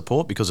position to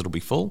support because it'll be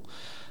full.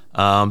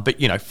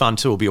 But Fund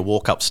 2 will be a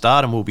walk-up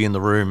start, and we'll be in the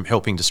room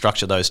helping to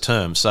structure those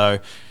terms. So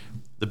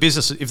if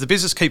the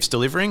business keeps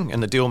delivering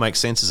and the deal makes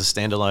sense as a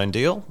standalone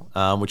deal,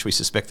 which we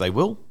suspect they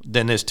will,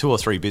 then there's 2 or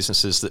 3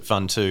 businesses that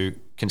Fund 2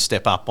 can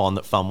step up on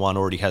that Fund 1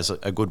 already has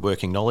a good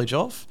working knowledge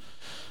of.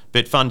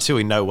 But Fund 2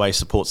 in no way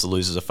supports the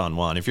losers of Fund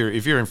 1. If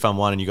you're in Fund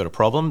 1 and you've got a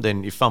problem,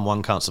 then if Fund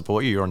 1 can't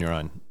support you, you're on your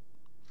own.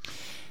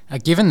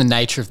 Given the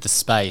nature of the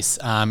space,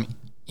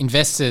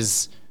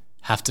 investors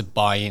have to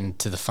buy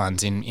into the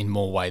funds in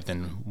more way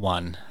than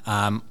one.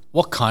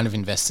 What kind of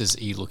investors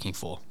are you looking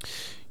for?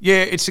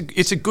 Yeah, it's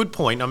a good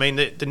point. I mean,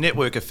 the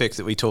network effect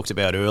that we talked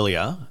about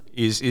earlier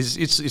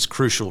is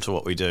crucial to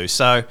what we do.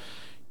 So,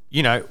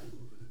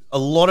 a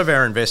lot of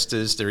our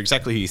investors, they're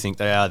exactly who you think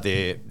they are.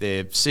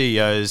 They're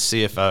CEOs,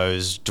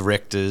 CFOs,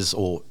 directors,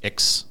 or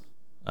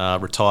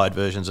retired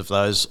versions of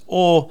those,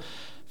 or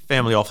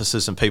family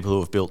offices and people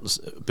who have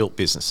built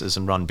businesses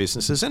and run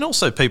businesses, and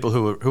also people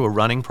who are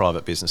running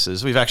private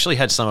businesses. We've actually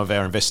had some of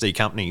our investee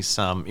companies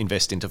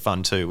invest into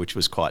Fund 2, which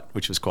was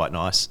quite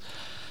nice.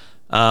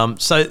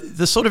 So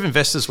the sort of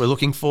investors we're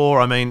looking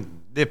for, I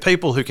mean, they're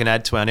people who can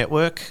add to our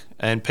network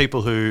and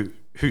people who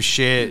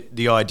share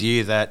the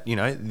idea that,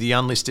 the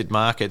unlisted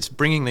markets,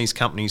 bringing these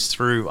companies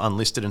through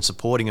unlisted and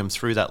supporting them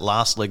through that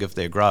last leg of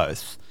their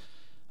growth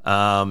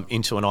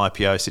into an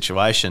IPO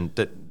situation,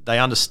 that they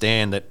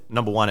understand that,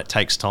 number one, it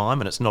takes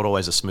time and it's not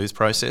always a smooth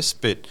process,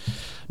 but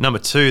number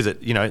two,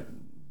 that,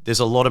 there's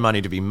a lot of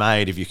money to be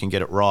made if you can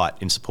get it right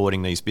in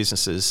supporting these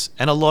businesses.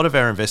 And a lot of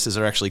our investors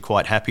are actually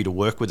quite happy to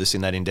work with us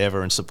in that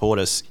endeavour and support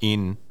us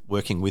in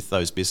working with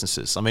those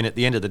businesses. I mean, at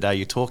the end of the day,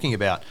 you're talking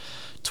about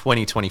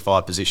 20,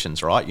 25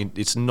 positions, right?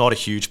 It's not a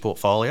huge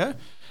portfolio.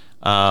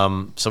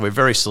 So we're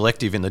very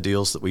selective in the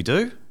deals that we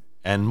do.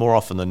 And more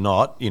often than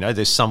not,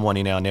 there's someone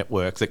in our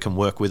network that can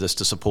work with us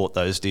to support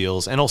those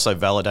deals and also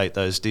validate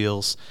those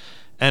deals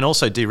and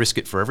also de-risk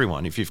it for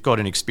everyone. If you've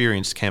got an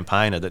experienced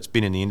campaigner that's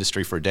been in the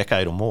industry for a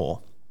decade or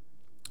more,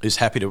 who's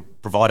happy to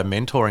provide a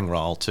mentoring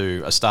role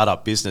to a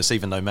startup business,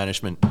 even though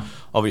management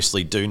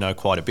obviously do know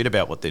quite a bit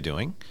about what they're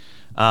doing,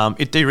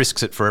 it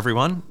de-risks it for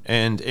everyone.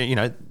 And,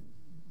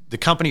 the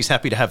company's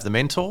happy to have the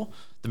mentor.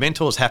 The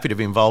mentor's happy to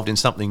be involved in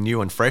something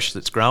new and fresh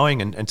that's growing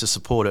and to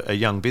support a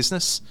young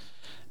business.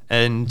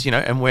 And,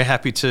 and we're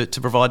happy to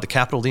provide the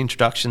capital, the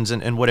introductions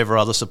and whatever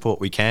other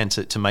support we can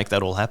to make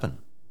that all happen.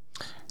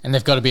 And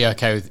they've got to be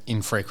okay with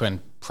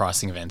infrequent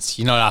pricing events.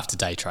 You're not after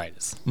day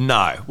traders.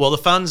 No. Well, the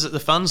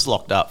fund's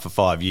locked up for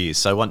 5 years.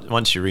 So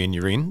once you're in,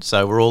 you're in.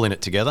 So we're all in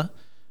it together.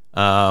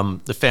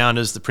 The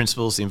founders, the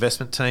principals, the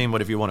investment team,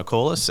 whatever you want to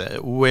call us,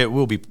 we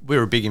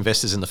were big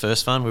investors in the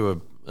first fund.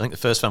 I think the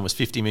first fund was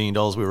 $50 million.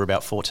 We were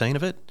about 14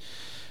 of it.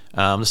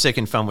 The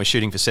second fund we're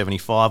shooting for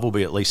 75. We'll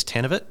be at least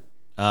 10 of it.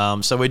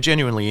 So we're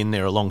genuinely in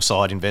there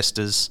alongside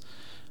investors.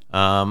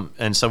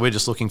 And so we're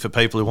just looking for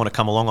people who want to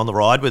come along on the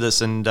ride with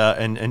us and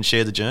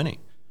share the journey.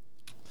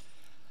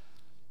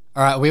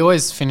 All right, we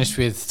always finish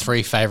with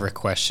 3 favourite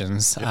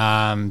questions.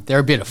 Yep. They're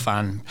a bit of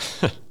fun.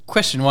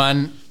 Question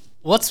 1,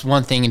 what's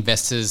one thing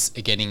investors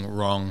are getting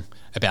wrong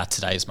about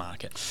today's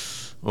market?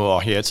 Oh,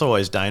 yeah, it's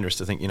always dangerous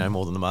to think you know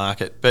more than the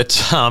market.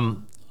 But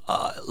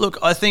look,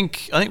 I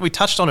think we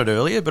touched on it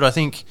earlier, but I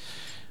think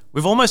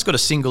we've almost got a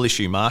single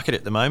issue market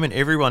at the moment.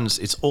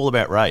 It's all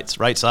about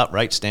rates. Rates up,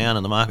 rates down,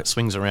 and the market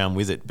swings around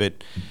with it.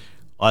 But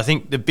I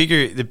think the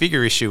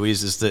bigger issue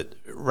is that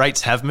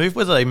rates have moved.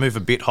 Whether they move a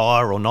bit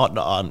higher or not,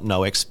 I'm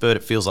no expert.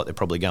 It feels like they're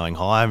probably going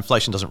higher.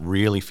 Inflation doesn't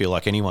really feel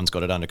like anyone's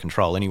got it under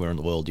control anywhere in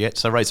the world yet.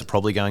 So rates are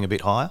probably going a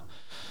bit higher.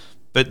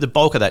 But the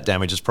bulk of that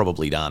damage is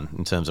probably done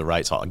in terms of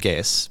rates, I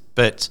guess.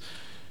 But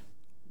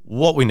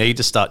what we need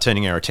to start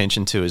turning our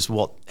attention to is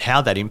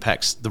how that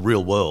impacts the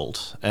real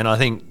world. And I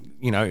think,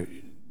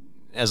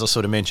 as I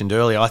sort of mentioned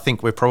earlier, I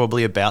think we're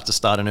probably about to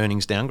start an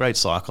earnings downgrade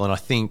cycle, and I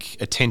think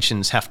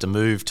attentions have to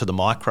move to the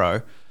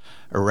micro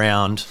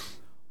around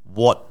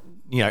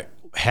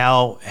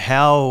how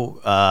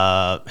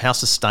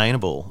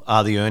sustainable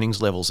are the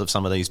earnings levels of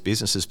some of these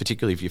businesses,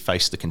 particularly if you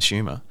face the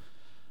consumer,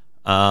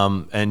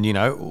 and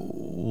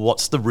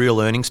what's the real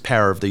earnings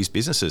power of these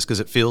businesses? Because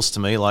it feels to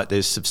me like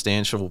there's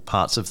substantial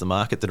parts of the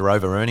market that are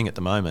over-earning at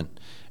the moment.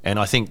 And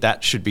I think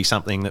that should be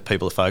something that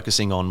people are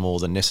focusing on more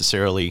than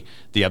necessarily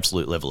the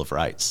absolute level of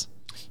rates.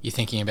 You're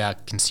thinking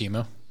about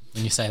consumer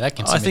when you say that,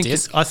 consumer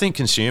I think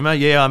consumer,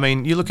 yeah. I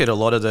mean, you look at a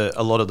lot of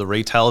the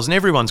retailers, and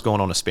everyone's gone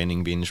on a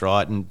spending binge,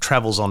 right? And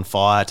travel's on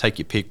fire, take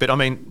your pick. But I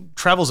mean,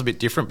 travel's a bit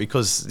different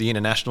because the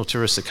international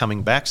tourists are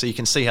coming back, so you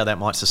can see how that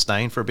might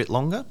sustain for a bit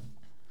longer.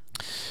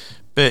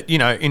 But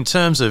in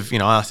terms of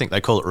I think they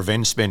call it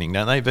revenge spending,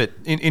 don't they? But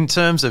in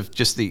terms of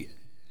just the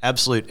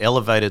absolute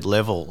elevated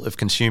level of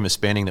consumer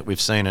spending that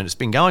we've seen, and it's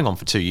been going on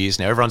for 2 years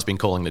now. Everyone's been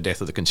calling the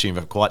death of the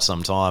consumer for quite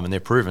some time, and they're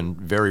proven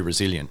very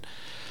resilient.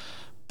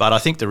 But I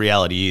think the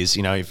reality is,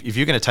 if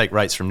you're going to take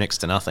rates from next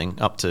to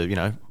nothing up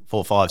to,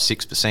 4, 5,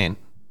 6%,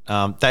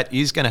 that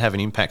is going to have an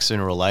impact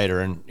sooner or later.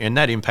 And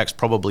that impact's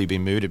probably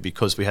been mooted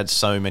because we had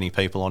so many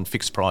people on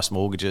fixed price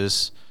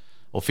mortgages,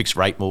 or fixed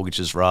rate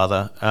mortgages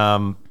rather,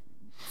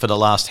 for the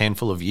last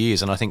handful of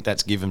years. And I think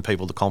that's given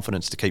people the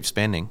confidence to keep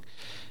spending.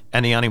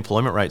 And the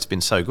unemployment rate's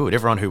been so good.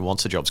 Everyone who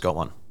wants a job's got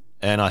one.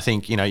 And I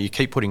think, you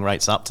keep putting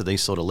rates up to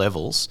these sort of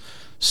levels,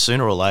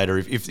 sooner or later,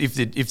 if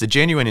the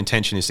genuine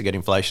intention is to get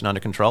inflation under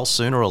control,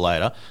 sooner or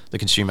later the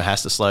consumer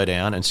has to slow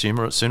down, and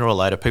sooner or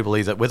later people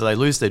either, whether they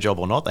lose their job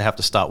or not, they have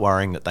to start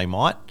worrying that they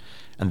might,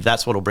 and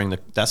that's what'll bring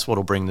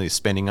the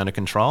spending under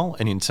control,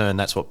 and in turn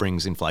that's what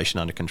brings inflation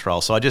under control.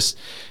 So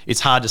it's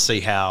hard to see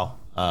how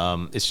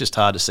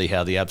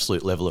the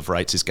absolute level of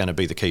rates is going to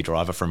be the key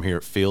driver from here.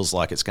 It feels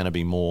like it's going to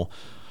be more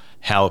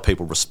how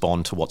people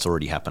respond to what's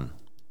already happened.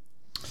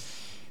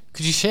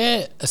 Could you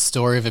share a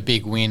story of a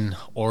big win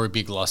or a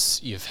big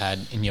loss you've had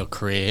in your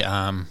career?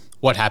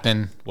 What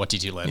happened? What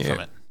did you learn from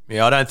it?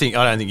 Yeah, I don't think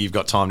you've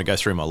got time to go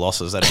through my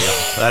losses.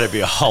 That'd be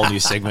a whole new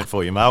segment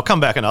for you, mate. I'll come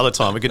back another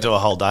time. We could do a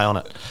whole day on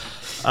it.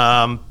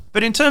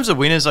 But in terms of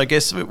winners, I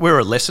guess where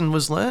a lesson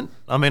was learned.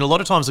 I mean, a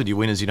lot of times with your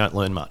winners, you don't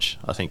learn much,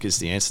 I think is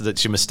the answer.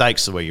 That's your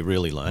mistakes are where you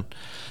really learn.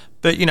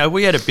 But,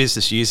 we had a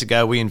business years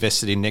ago. We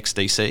invested in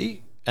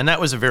NextDC. And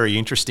that was a very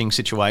interesting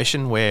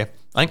situation where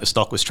I think the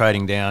stock was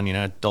trading down,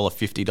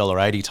 $1.50,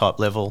 $1.80 type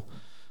level.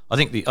 I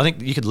think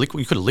you could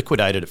have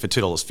liquidated it for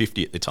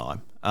 $2.50 at the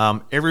time.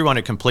 Everyone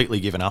had completely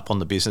given up on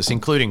the business,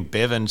 including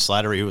Bevan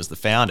Slattery, who was the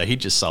founder. He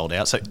just sold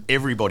out, so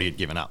everybody had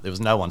given up. There was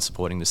no one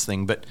supporting this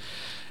thing. But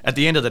at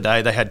the end of the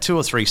day, they had 2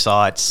 or 3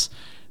 sites.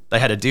 They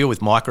had a deal with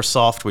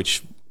Microsoft,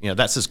 which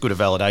that's as good a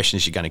validation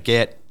as you're going to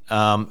get.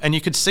 And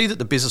you could see that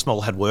the business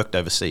model had worked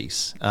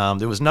overseas.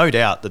 There was no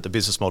doubt that the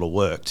business model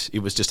worked. It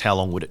was just how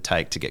long would it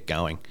take to get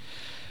going.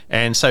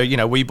 And so,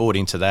 we bought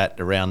into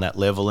that around that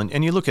level.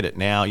 And you look at it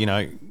now,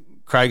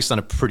 Craig's done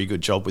a pretty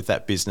good job with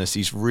that business.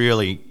 He's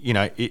really,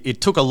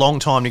 it took a long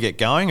time to get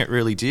going. It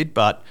really did.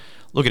 But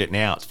look at it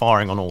now. It's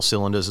firing on all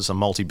cylinders. It's a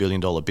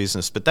multi-billion-dollar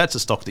business. But that's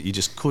a stock that you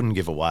just couldn't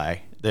give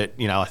away. That,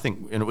 I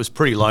think, and it was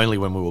pretty lonely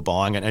when we were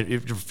buying it. And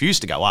it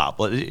refused to go up.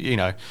 Do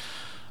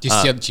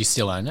you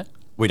still own it?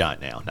 We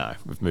don't now. No,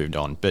 we've moved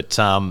on. But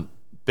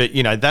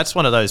that's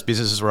one of those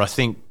businesses where I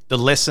think the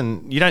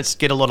lesson, you don't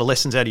get a lot of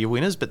lessons out of your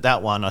winners, but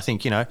that one, I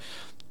think,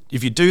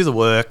 if you do the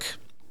work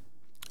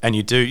and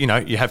you do,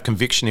 you have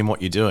conviction in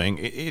what you're doing,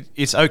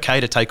 it's okay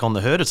to take on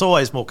the herd. It's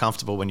always more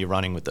comfortable when you're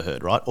running with the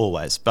herd, right?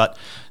 Always. But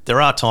there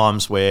are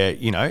times where,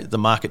 the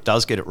market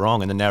does get it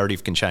wrong and the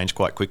narrative can change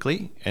quite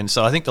quickly. And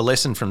so I think the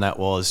lesson from that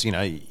was,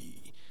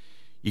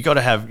 you got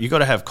to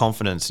have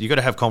confidence. You got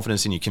to have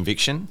confidence in your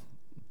conviction.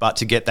 But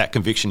to get that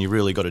conviction, you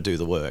really got to do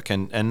the work,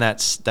 and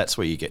that's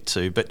where you get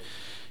to. But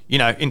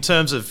in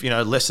terms of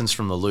lessons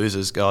from the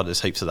losers, God,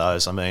 there's heaps of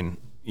those. I mean,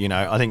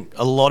 I think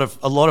a lot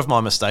of my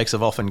mistakes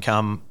have often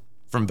come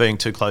from being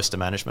too close to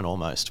management,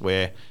 almost,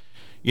 where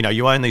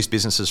you own these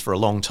businesses for a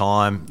long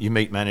time. You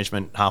meet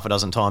management half a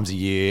dozen times a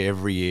year,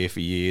 every year for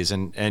years,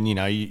 and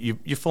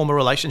you form a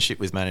relationship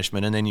with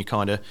management, and then you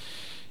kind of.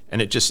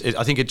 And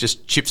I think it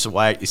just chips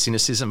away at your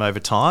cynicism over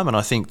time, and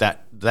I think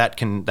that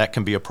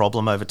can be a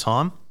problem over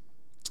time.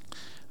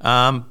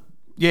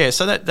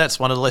 So that's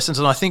one of the lessons.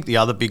 And I think the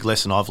other big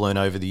lesson I've learned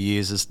over the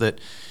years is that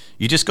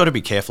you just got to be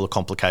careful of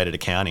complicated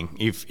accounting.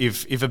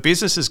 If a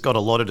business has got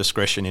a lot of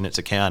discretion in its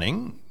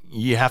accounting,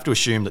 you have to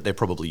assume that they're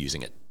probably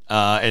using it.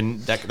 And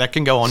that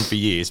can go on for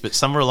years, but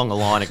somewhere along the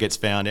line it gets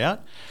found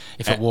out.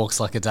 If it walks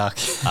like a duck.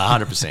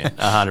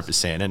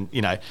 100%.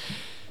 And,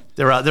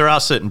 there are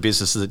certain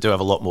businesses that do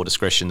have a lot more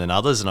discretion than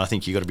others, and I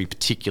think you've got to be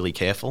particularly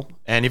careful.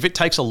 And if it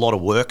takes a lot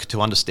of work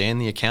to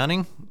understand the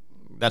accounting,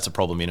 that's a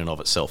problem in and of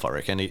itself, I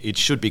reckon. It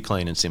should be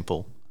clean and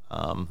simple.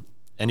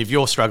 And if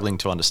you're struggling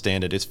to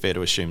understand it, it's fair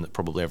to assume that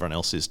probably everyone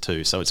else is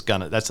too. So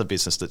that's a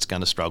business that's going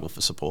to struggle for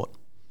support.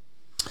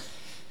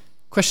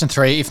 Question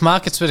 3, if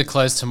markets were to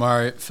close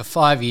tomorrow for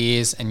 5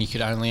 years and you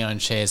could only own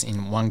shares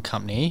in one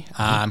company,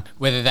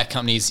 whether that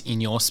company is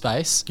in your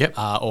space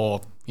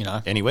or,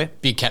 anywhere,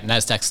 big cap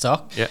NASDAQ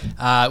stock,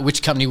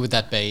 which company would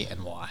that be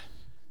and why?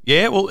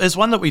 Yeah, well, there's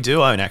one that we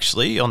do own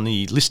actually on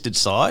the listed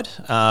side,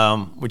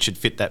 which would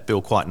fit that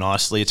bill quite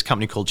nicely. It's a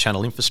company called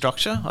Channel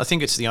Infrastructure. I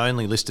think it's the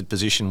only listed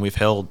position we've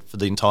held for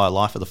the entire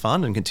life of the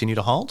fund and continue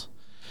to hold.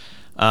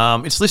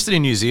 It's listed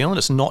in New Zealand.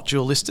 It's not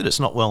dual listed. It's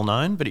not well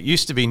known, but it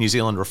used to be New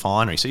Zealand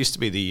Refinery. So it used to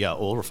be the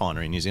oil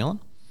refinery in New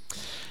Zealand.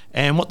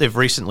 And what they've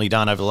recently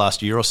done over the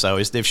last year or so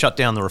is they've shut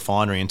down the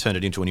refinery and turned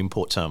it into an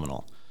import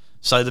terminal.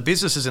 So the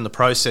business is in the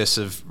process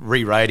of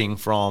re-rating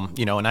from,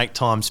 an 8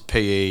 times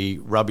PE,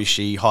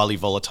 rubbishy, highly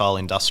volatile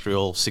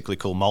industrial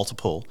cyclical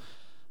multiple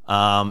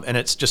And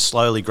it's just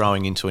slowly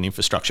growing into an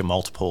infrastructure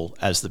multiple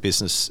as the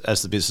business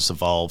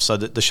evolves. So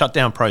the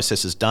shutdown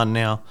process is done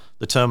now.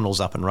 The terminal's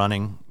up and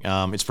running.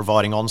 It's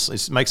providing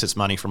it makes its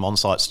money from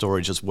on-site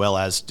storage as well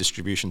as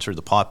distribution through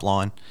the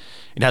pipeline.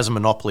 It has a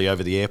monopoly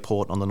over the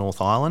airport on the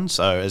North Island.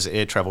 So as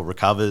air travel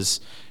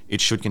recovers,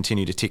 it should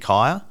continue to tick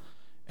higher.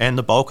 And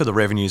the bulk of the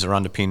revenues are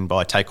underpinned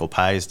by take or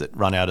pays that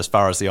run out as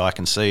far as the eye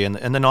can see. And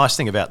the nice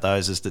thing about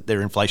those is that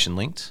they're inflation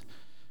linked,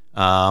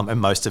 and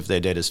most of their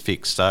debt is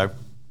fixed. So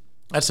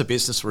that's a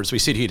business where, as we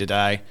sit here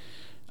today,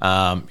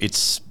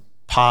 it's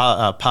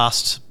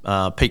past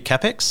peak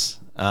capex.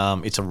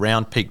 It's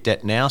around peak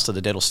debt now, so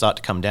the debt will start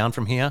to come down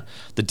from here.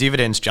 The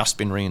dividend's just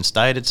been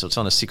reinstated, so it's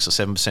on a 6 or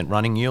 7%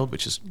 running yield,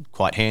 which is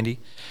quite handy.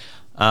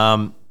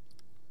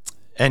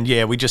 And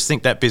yeah, we just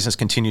think that business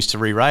continues to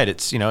re-rate.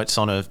 It's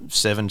on a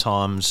 7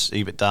 times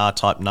EBITDA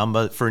type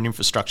number for an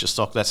infrastructure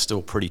stock. That's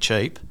still pretty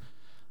cheap.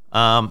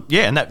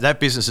 And that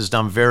business has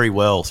done very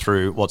well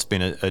through what's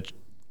been a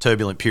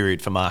turbulent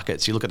period for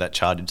markets. You look at that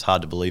chart, it's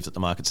hard to believe that the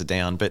markets are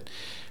down, but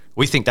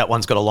we think that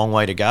one's got a long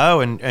way to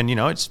go, and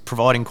it's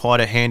providing quite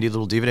a handy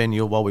little dividend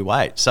yield while we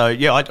wait. So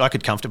yeah, I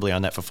could comfortably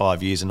own that for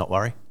 5 years and not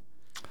worry.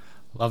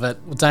 Love it.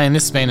 Well, Dane,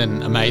 this has been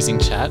an amazing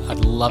chat.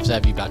 I'd love to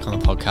have you back on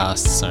the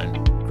podcast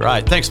soon.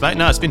 Great. Thanks, mate.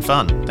 No, it's been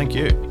fun. Thank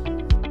you.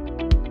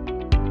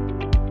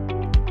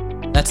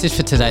 That's it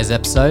for today's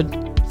episode.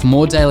 For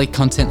more daily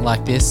content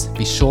like this,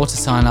 be sure to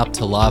sign up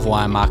to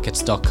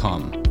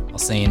livewiremarkets.com. I'll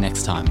see you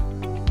next time.